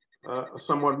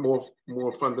somewhat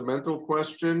more fundamental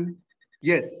question?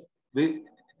 Yes.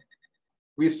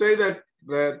 We say that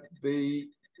the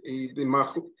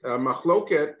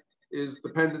machloket is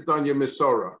dependent on your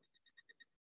Masorah,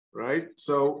 right?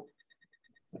 So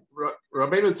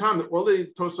Rabbeinu Tam, all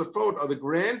the Tosafot are the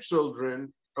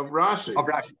grandchildren of Rashi.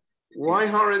 Why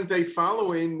aren't they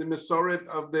following the Masorah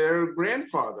of their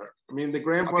grandfather? I mean, the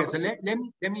grandfather. Okay, so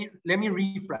let me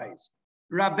rephrase.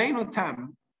 Rabbeinu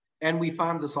Tam, and we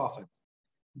found this often,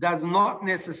 does not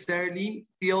necessarily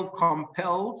feel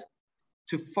compelled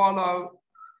to follow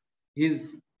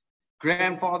his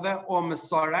grandfather or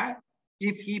Masorah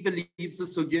if he believes the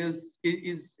sugya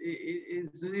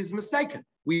is mistaken.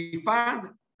 We find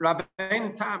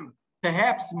Rabbeinu Tam,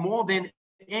 perhaps more than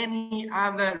any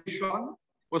other Rishon,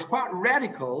 was quite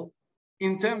radical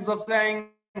in terms of saying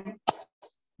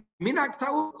minhag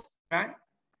ta'ut, right?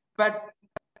 But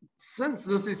since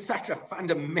this is such a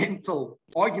fundamental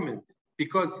argument,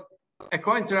 because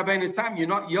according to Rabbeinu Tam, you're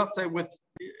not yotze with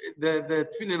the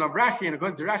tefillin of Rashi, and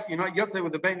according to Rashi, you're not yotze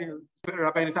with the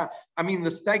Rabbeinu Tam. I mean,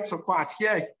 the stakes are quite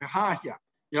high here.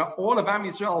 You know, all of Am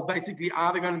Yisrael basically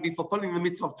are they going to be fulfilling the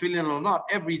mitzvah of tefillin or not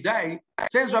every day.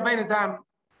 Says Rabbeinu Tam,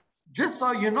 just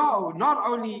so you know, not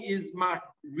only is my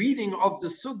reading of the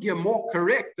sugya more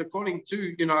correct according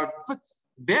to, you know, it fits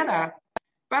better,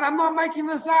 but I'm not making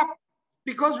this up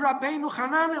because Rabbeinu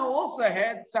Hananel also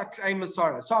had such a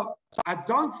Masorah. So I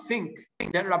don't think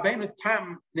that Rabbeinu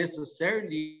Tam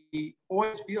necessarily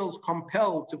always feels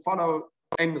compelled to follow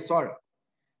a Masorah.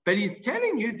 But he's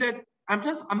telling you that I'm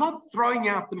not throwing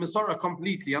out the Masorah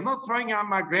completely. I'm not throwing out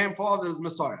my grandfather's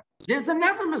Masorah. There's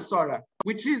another Masorah,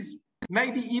 which is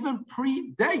maybe even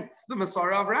predates the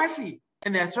Masorah of Rashi,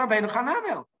 and that's Rabbeinu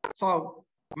Hananel. So,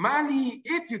 Mali,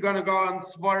 if you're going to go on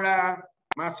Svara,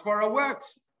 my Svara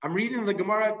works. I'm reading the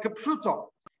Gemara Kapshuto.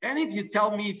 And if you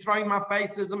tell me throwing my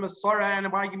face as a Masorah and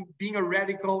am I being a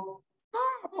radical, no,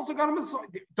 I've also got a Masorah.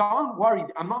 Don't worry,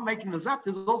 I'm not making this up.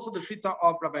 There's also the Shita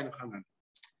of Rabbeinu Hananel.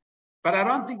 But I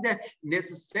don't think that's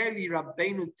necessarily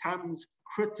Rabbeinu Tam's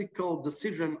critical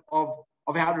decision of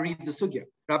how to read the sugya.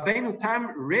 Rabbeinu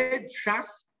Tam read Shas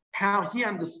how he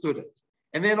understood it.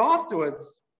 And then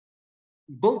afterwards,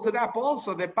 built it up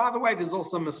also that, by the way, there's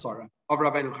also Masorah of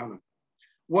Rabbeinu Hananel.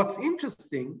 What's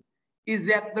interesting is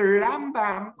that the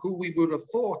Rambam, who we would have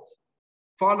thought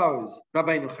follows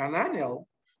Rabbeinu Hananel,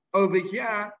 over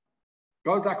here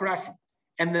goes like Rashi.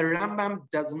 And the Rambam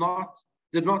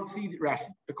did not see Rashi.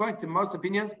 According to most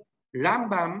opinions,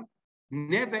 Rambam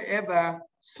never ever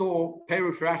saw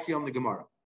Perush Rashi on the Gemara.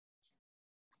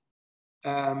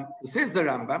 Says the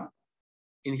Rambam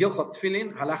in Hilchot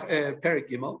Tefillin, Perek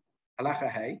Gimel, Halacha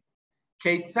Hey,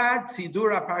 Keitzad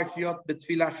Sidura Parashiot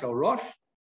B'Tfilah Shel Rosh,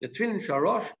 the Tefillin Shel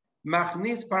Rosh,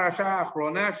 Machnis Parasha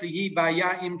Achrona Shehi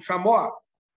Baya Im Shamoah,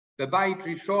 B'Bayit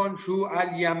Rishon Shu Al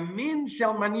Yamin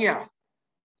Shel Maniach.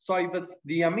 So if it's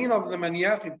the Yamin of the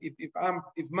Maniach,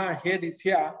 if my head is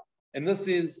here, and this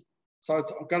is, so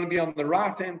it's going to be on the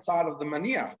right-hand side of the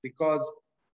Maniach, because,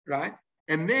 right?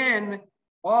 And then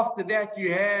after that,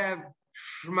 you have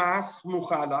Shma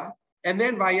Smuchala, and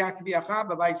then Vayak Viacha,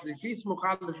 B'Bayit Shlishi,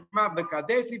 Smuchala Shma,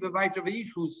 B'Kadeshi, B'Bayit Shavish,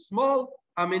 who's small,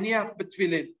 Ameniach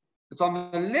B'Tfilin. It's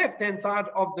on the left-hand side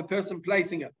of the person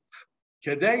placing it.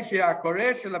 Kedei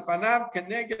she'akoreh she'lepanav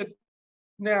keneged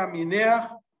pnei Amineach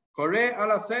koreh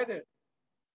ala seder.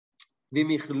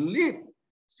 V'michlif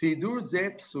sidur ze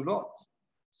psulot.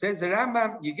 Says the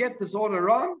Rambam, you get this order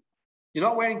wrong, you're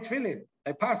not wearing tefillin,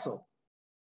 a puzzle.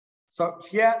 So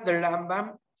here the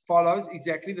Rambam follows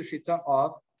exactly the shita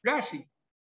of Rashi.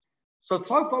 So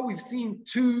far we've seen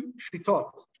two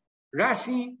shitot,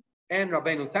 Rashi and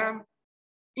Rabbeinu Tam.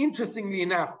 Interestingly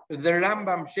enough, the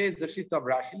Rambam shares the shita of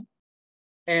Rashi,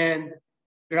 and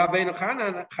Rabbeinu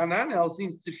Hananel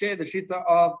seems to share the shita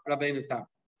of Rabbeinu Tam.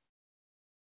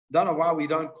 Don't know why we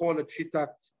don't call it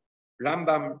shitat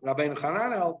Rambam Rabbeinu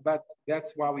Hananel, but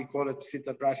that's why we call it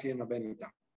shitat Rashi and Rabbeinu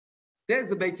Tam. There's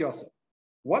the Beit Yosef.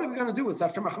 What are we going to do with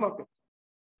such a machloket?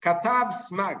 Katav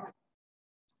Smag.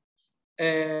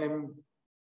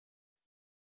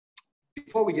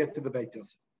 Before we get to the Beit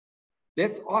Yosef,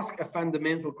 let's ask a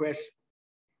fundamental question.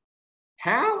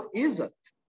 How is it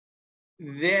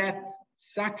that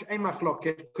such a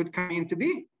machloket could come into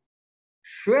being?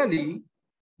 Surely,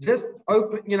 just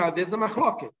open, there's a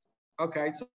machloket.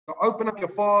 Okay, so open up your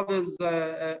father's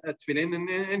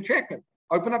tefillin and check it.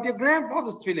 Open up your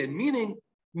grandfather's tefillin, meaning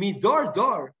midor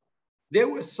dor. There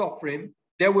were sofrim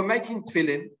they were making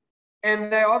tefillin, and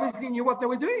they obviously knew what they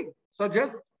were doing. So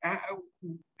just,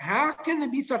 how can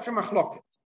there be such a machloket,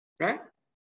 right?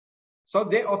 So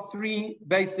there are three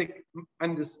basic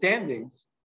understandings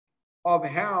of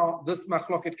how this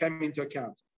machloket came into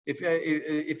account.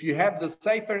 If you have the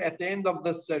sefer at the end of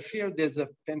this shir, there's a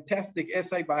fantastic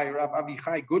essay by Rav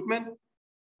Avichai Goodman,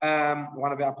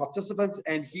 one of our participants,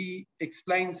 and he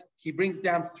explains, he brings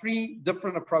down three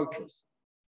different approaches.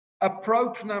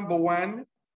 Approach number one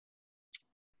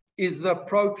is the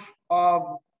approach of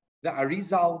the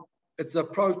Arizal. It's the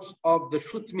approach of the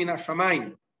Shut Min HaShamayim,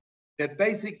 that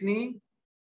basically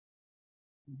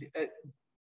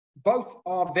both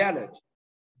are valid.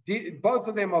 Both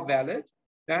of them are valid,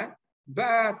 right?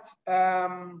 But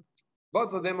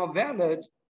both of them are valid,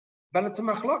 but it's a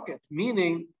machloket,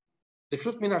 meaning the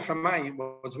Shut Min HaShamayim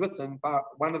was written by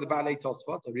one of the Baalei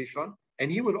Tosfot, a Rishon,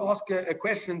 and he would ask a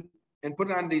question and put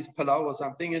it under his pillow or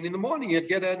something, and in the morning he'd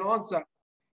get an answer.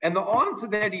 And the answer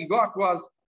that he got was,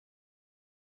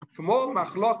 K'mo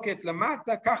machloket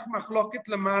lamata, kach machloket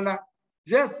lamala.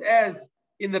 Just as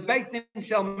in the Beit Din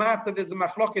Shel Mata there's a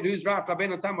machloket who's right,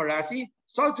 Rabbeinu Tam or Rashi,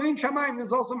 so too in Shamayim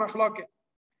there's also machloket.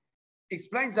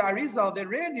 Explains the Arizal that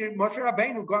really Moshe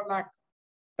Rabbeinu got like,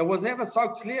 it was never so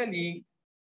clearly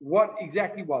what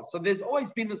exactly was. So there's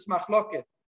always been this machloket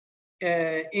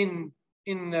in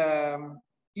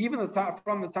even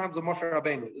from the times of Moshe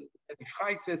Rabbeinu.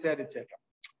 Shchai says that, etc.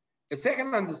 The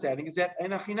second understanding is that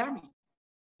Enachinami,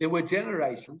 there were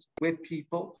generations where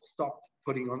people stopped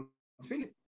putting on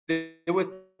tefillin. There were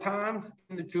times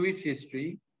in the Jewish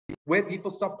history where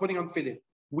people stopped putting on tefillin.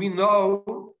 We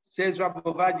know, says Rabbi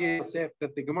Ovadia Yosef,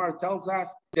 that the Gemara tells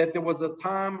us that there was a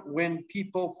time when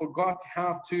people forgot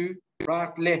how to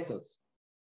write letters.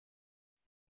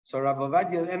 So Rabbi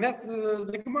Ovadia, and that's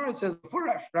the Gemara says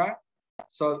Furash, right?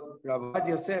 So Rabbi Ovadia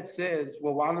Yosef says,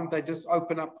 well, why don't they just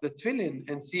open up the tefillin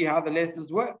and see how the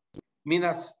letters work?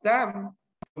 Minas Stam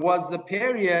was the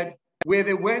period where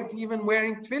they weren't even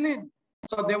wearing tefillin.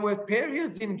 So there were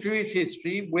periods in Jewish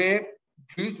history where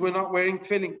Jews were not wearing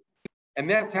tefillin. And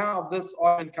that's how this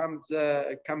often comes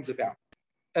about.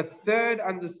 A third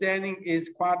understanding is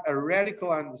quite a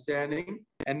radical understanding,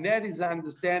 and that is the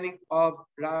understanding of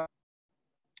Rav.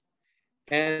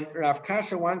 And Rav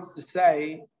Kasha wants to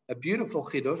say a beautiful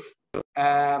chidush,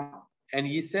 and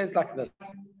he says like this: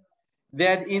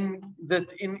 that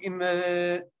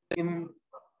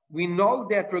we know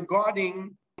that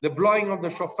regarding the blowing of the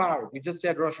shofar, we just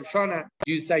said Rosh Hashanah.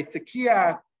 Do you say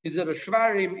tekiah? Is it a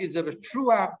shvarim? Is it a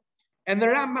trua? And the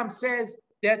Rambam says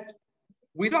that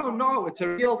we don't know, it's a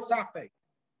real safek.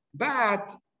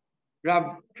 But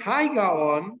Rav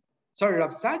Sadia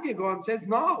Gaon says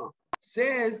no,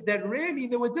 says that really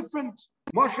there were different.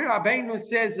 Moshe Rabbeinu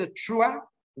says a trua.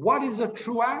 What is a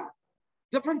trua?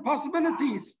 Different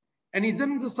possibilities. And he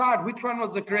didn't decide which one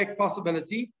was the correct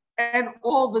possibility, and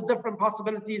all the different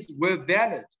possibilities were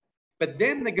valid. But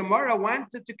then the Gemara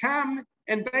wanted to come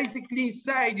and basically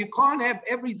say you can't have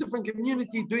every different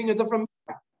community doing a different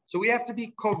mitzvah. So we have to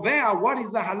be kovea. What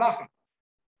is the halacha?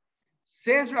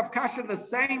 Says Rav Kasha the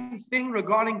same thing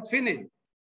regarding tefillin.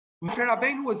 Moshe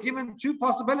Rabbeinu was given two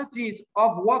possibilities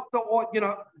of what the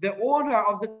order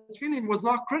of the tefillin was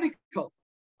not critical.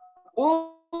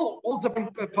 All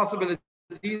different possibilities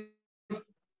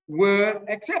were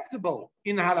acceptable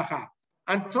in halacha.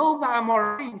 Until the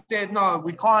Amoraim said, no,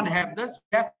 we can't have this,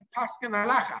 we have to paskin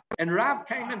halacha. And Rav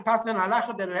came and paskin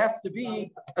halacha that it has to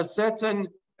be a certain,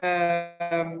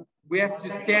 we have to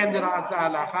standardize the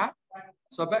halacha.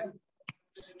 So, but,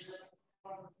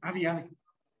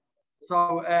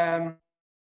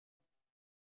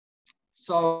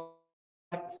 so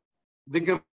the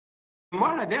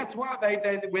Gemara, that's why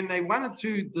they when they wanted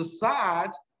to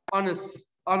decide on a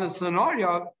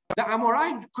scenario, the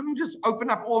Amoraim couldn't just open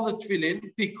up all the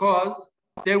tefillin because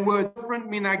there were different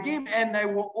minagim and they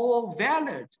were all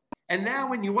valid. And now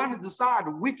when you want to decide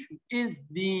which is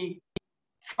the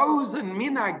chosen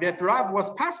minag that Rav was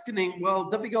paskening, well,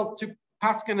 difficult to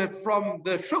pasken it from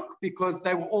the shuk because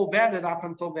they were all valid up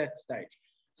until that stage.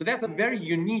 So that's a very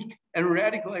unique and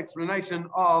radical explanation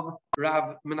of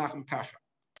Rav Menachem Kasha.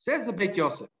 Says the Beit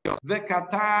Yosef,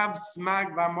 "V'katav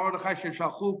smag v'mordechai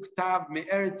sheshalchu ktav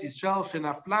me'eretz Yisrael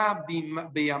shenafla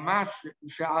b'yama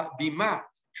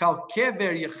shal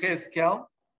kever Yechezkel,"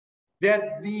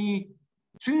 that the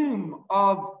tomb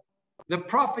of the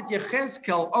prophet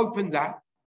Yechezkel opened up.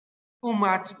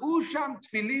 Umatzu sham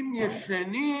tfilim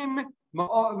yeshanim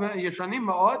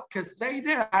ma'od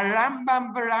keseder Rambam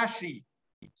v'Rashi.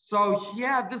 So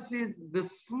here, this is the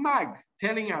smag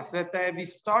telling us that they have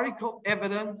historical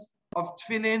evidence of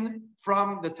tefillin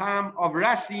from the time of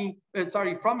Rashi,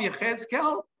 from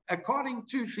Yechezkel, according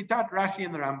to Shitat Rashi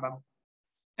and the Rambam.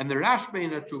 And the Rashba in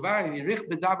the Tshuva, Yirich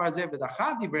b'davar zeh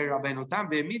v'dachad divrei Rabbeinu Tam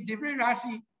ve'emid divrei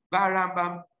Rashi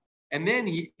v'Rambam. And then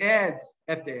he adds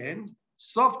at the end,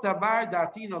 Sof davar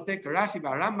dati notek Rashi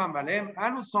v'Rambam v'aleim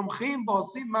anu somchim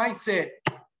b'osim ma'aseh.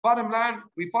 Bottom line,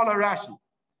 we follow Rashi.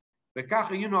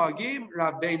 V'kach you know agim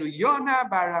Rabbeinu Yona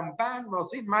v'Ramban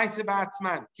v'osim ma'aseh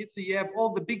ba'atzman. Kitzi, you have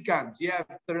all the big guns. You have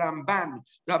the Ramban,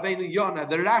 Rabbeinu Yona,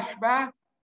 the Rashba,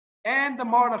 and the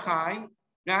Mordechai.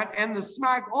 Right? And the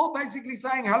Smag, all basically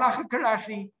saying halacha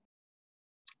Rashi.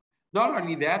 Not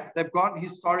only that, they've got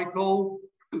historical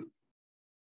proof.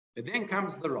 But then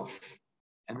comes the Rosh.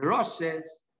 And the Rosh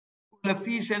says,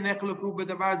 Machloket,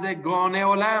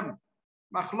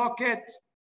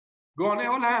 Gone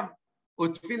Olam,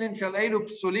 Utfilin shel Elu,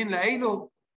 Psulin la'Elu,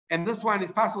 and this one is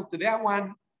passed to that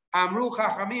one. Amru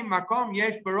Chachamim Makom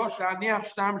Yesh Barosh Aniach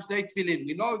Shtam Shtei Tfilin.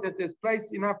 We know that there's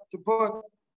place enough to put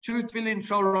 2 Tfilin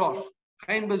shel Rosh.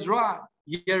 Chayin Bezroa,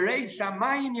 Yerei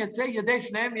Shamayim Yetzei Yedei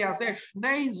Shnehem Yaseh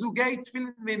Shnei Zugei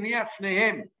Tfilin V'niach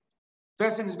Shnehem.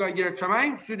 Person who's got Yerei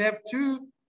Shamayim should have 2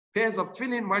 pairs of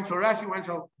tefillin, one shel Rashi, one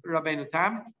shel Rabbeinu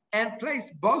Tam, and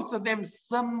place both of them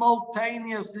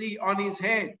simultaneously on his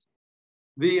head.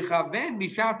 V'yichaven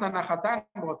bishat hanachatan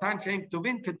b'otan she'em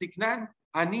ktuvin ketiknan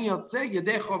ani yotzei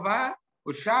Yedei Chova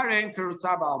u'shar ein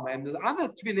kerutza ba'alma. And the other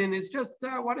tefillin is just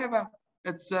whatever.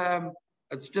 It's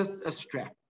just a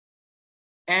strap.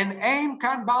 And Ein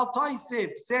Kan Bal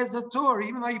Toisif says the Torah,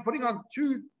 even though you're putting on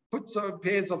 2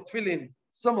 pairs of tefillin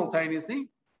simultaneously,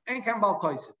 Ein Kan Bal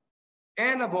Toisif.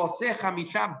 Ela v'oseh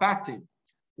chamisha batim.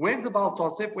 When's the Bal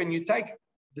Tosef? When you take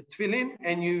the tefillin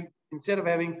and you, instead of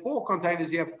having 4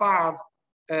 containers, you have 5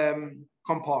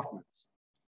 compartments.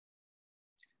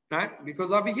 Right?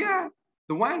 Because over here,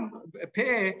 the one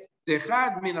pair,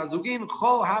 dechad min azugin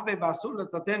chol have basur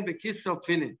l'taten bekis shel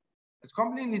tefillin. It's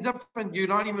completely different. You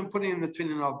don't even put it in the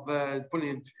tefillin of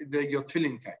putting your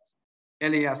tefillin case.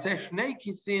 Eliyaseh shnei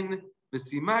kisin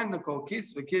v'siman l'kol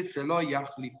kis v'kis shelo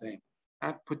yachlifeim.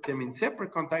 Put them in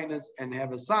separate containers and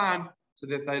have a sign so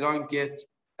that they don't get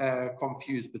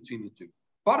confused between the 2.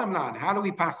 Bottom line, how do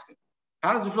we pass it?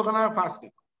 How does the Shulchan Aruch pass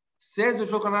it? Says the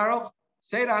Shulchan Aruch,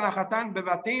 Seir hanachatan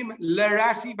bevatim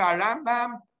l'Rashi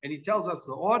v'Rambam, and he tells us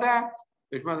the order.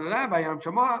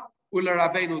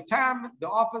 U'lerabbeinu Tam, the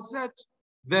opposite.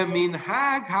 The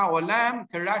minhag ha'olam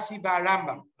k'Rashi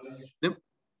v'Rambam.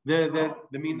 The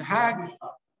minhag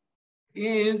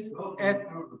is at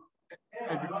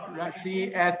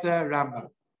Rashi at Rambam.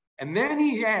 And then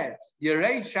he adds,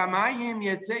 Yerei Shamayim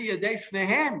Yetzei Yedei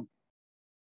Shnehem.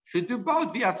 Should do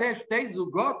both. V'yaseh shtei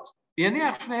zugot,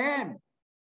 v'yaniach shnehem.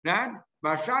 Right?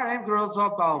 V'ashar hem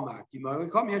kerutza ba'alma.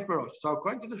 So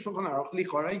according to the Shulchan Aruch,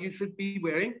 lichora, you should be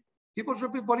wearing, people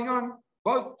should be putting on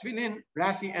both tefillin,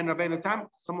 Rashi, and Rabbeinu Tam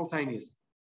simultaneously.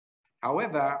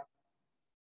 However,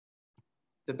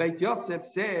 the Beit Yosef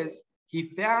says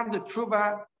he found the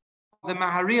tshuva of the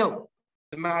Maharil.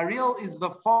 The Maharil is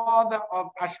the father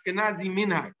of Ashkenazi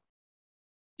minhag.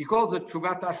 He calls it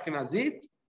Tshuvat Ashkenazit.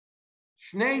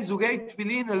 Shnei zugei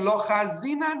tefillin lo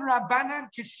chazinan rabbanan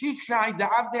kishisha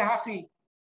da'avde hachi.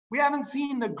 We haven't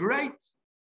seen the great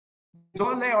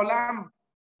Dolei Olam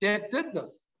that did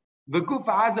this. V'guf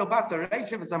ha'azel bat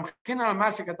ha'reisha v'samchin al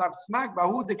ma shekatav Smag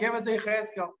b'hu dekeva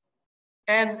de'Yechezkel.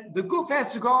 And the guf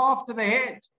has to go after the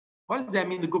head. What does that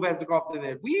mean? The guf has to go after the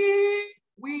head.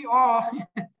 We are.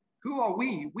 Who are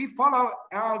we? We follow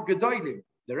our Gedolim,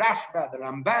 the Rashba, the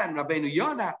Ramban, Rabbeinu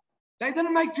Yonah. They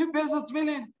didn't make 2 pairs of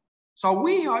tefillin. So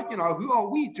we are, who are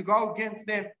we to go against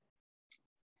them?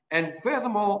 And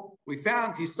furthermore, we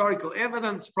found historical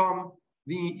evidence from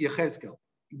the Yechezkel.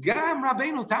 Gam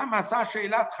Rabbeinu Tam asa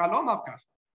sheilat chalom avkach.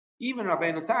 Even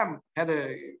Rabbeinu Tam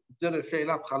did a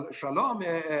sheilat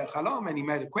chalom, and he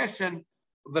made a question.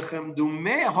 V'chem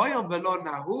dumeh hoyel v'lo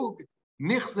nahug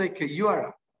michze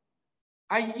keyura.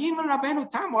 Even Rabbeinu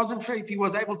Tam wasn't sure if he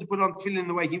was able to put on tefillin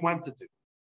the way he wanted to.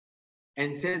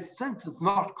 And says, since it's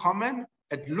not common,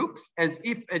 it looks as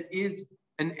if it is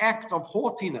an act of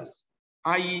haughtiness.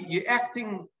 I.e., you're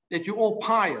acting that you're all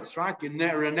pious, right?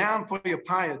 You're renowned for your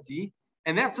piety.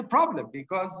 And that's a problem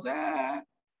because someone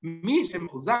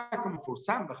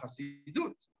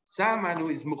who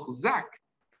is muchzak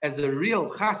as a real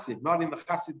chassid, not in the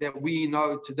chassid that we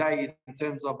know today in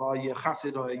terms of are you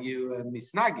chassid or are you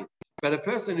misnagid, but a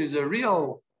person who's a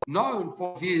real known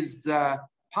for his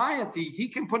piety, he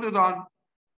can put it on.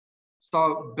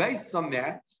 So based on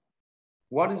that,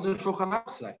 what does the Shulchan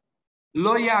Aruch say?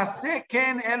 Lo yaseh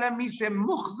ken ela mi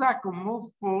shemuchzak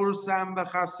u'mufurusam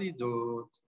b'chasidut.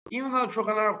 even though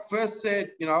Shulchan Aruch first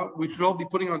said, we should all be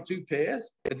putting on 2 pairs,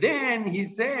 but then he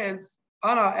says,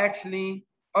 oh no, actually,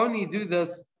 only do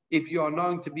this if you are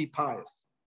known to be pious.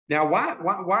 Now,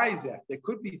 why is that? There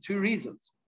could be 2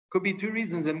 reasons. Could be 2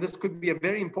 reasons, and this could be a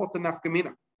very important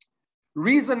nafkamina.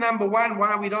 Reason number 1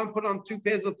 why we don't put on 2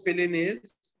 pairs of tefillin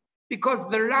is because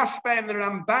the Rashba and the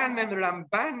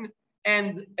Ramban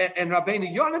and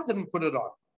Rabbeinu Yonah didn't put it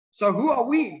on. So who are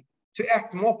we to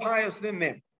act more pious than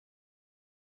them?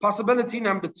 Possibility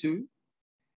number 2,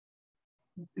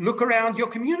 look around your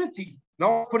community.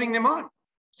 No one's putting them on.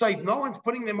 So if no one's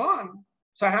putting them on,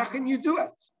 so how can you do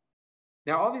it?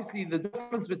 Now, obviously, the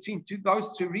difference between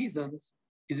those 2 reasons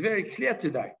is very clear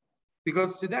today.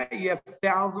 Because today you have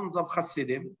thousands of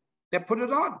Hasidim that put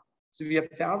it on. So we have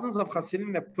thousands of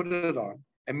Hasidim that put it on.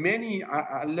 And many,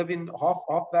 I live in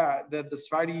half the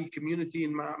Sephardi community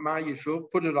in my Yeshua,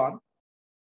 put it on.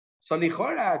 So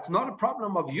lichora, it's not a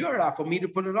problem of Yura for me to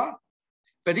put it on.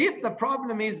 But if the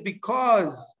problem is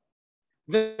because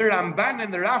the Ramban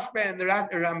and the Rashba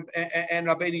and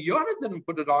Rabbeinu Yonah didn't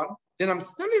put it on, then I'm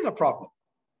still in a problem,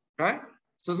 right?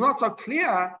 So it's not so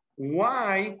clear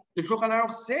why the Shulchan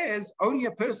Aruch says only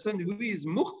a person who is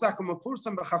muchzak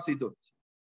u'mefursam b'chasidut.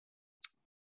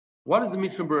 What does the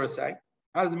Mishnah Berurah say?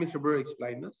 How does the Mishnah Berurah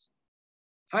explain this?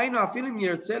 Haynu afilim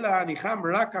yirtzeh la'anicham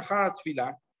rak achar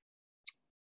tefillah.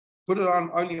 Put it on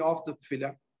only after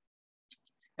tefillah.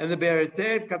 And the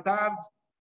Be'eretev katav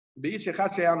b'ish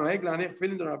echad she'aya noheg la'anich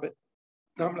tefillin d'Rabbi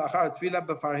tam la'achar tefillah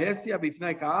b'farhesia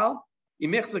b'ifnei kahal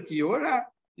imechzak yora.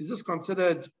 Is this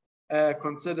considered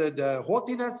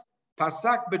haughtiness?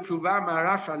 Pasak b'tshuva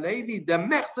ma'arash halevi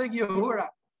demechzak yehura.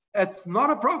 It's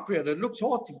not appropriate. It looks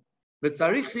haughty.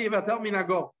 V'tzarich sheyivatel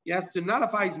minago. He has to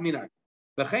nullify his minhag.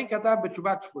 V'chein katav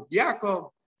b'tshuvat shvut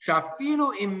Yaakov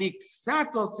shafilu im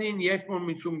miksat osin yesh bo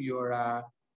mishum yora.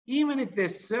 Even if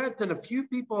there's certain a few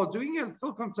people are doing it, it's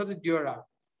still considered yora.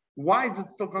 Why is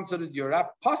it still considered yora?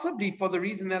 Possibly for the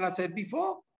reason that I said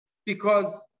before,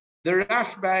 because the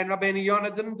Rashba and Rabbeinu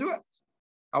Yonah didn't do it.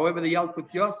 However, the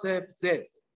Yalkut Yosef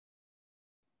says,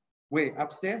 wait,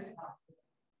 upstairs?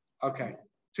 Okay,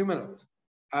 2 minutes.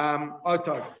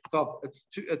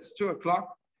 It's 2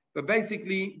 o'clock. But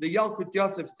basically, the Yalkut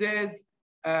Yosef says,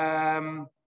 the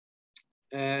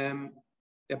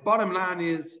bottom line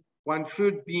is one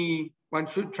should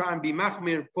try and be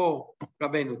machmir for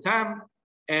Rabbeinu Tam,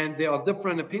 and there are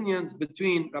different opinions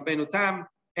between Rabbeinu Tam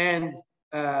and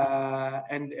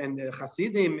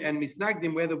Hasidim and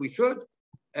Misnagdim whether we should.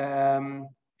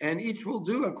 And each will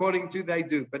do according to they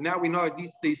do. But now we know at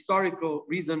least the historical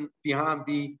reason behind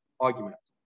the argument.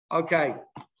 Okay.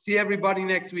 See everybody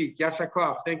next week. Yasher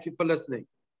koach. Thank you for listening.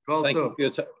 Thank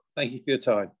you for your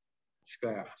time.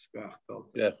 Shkoyach.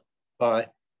 Yeah. Bye.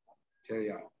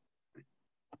 Cheerio.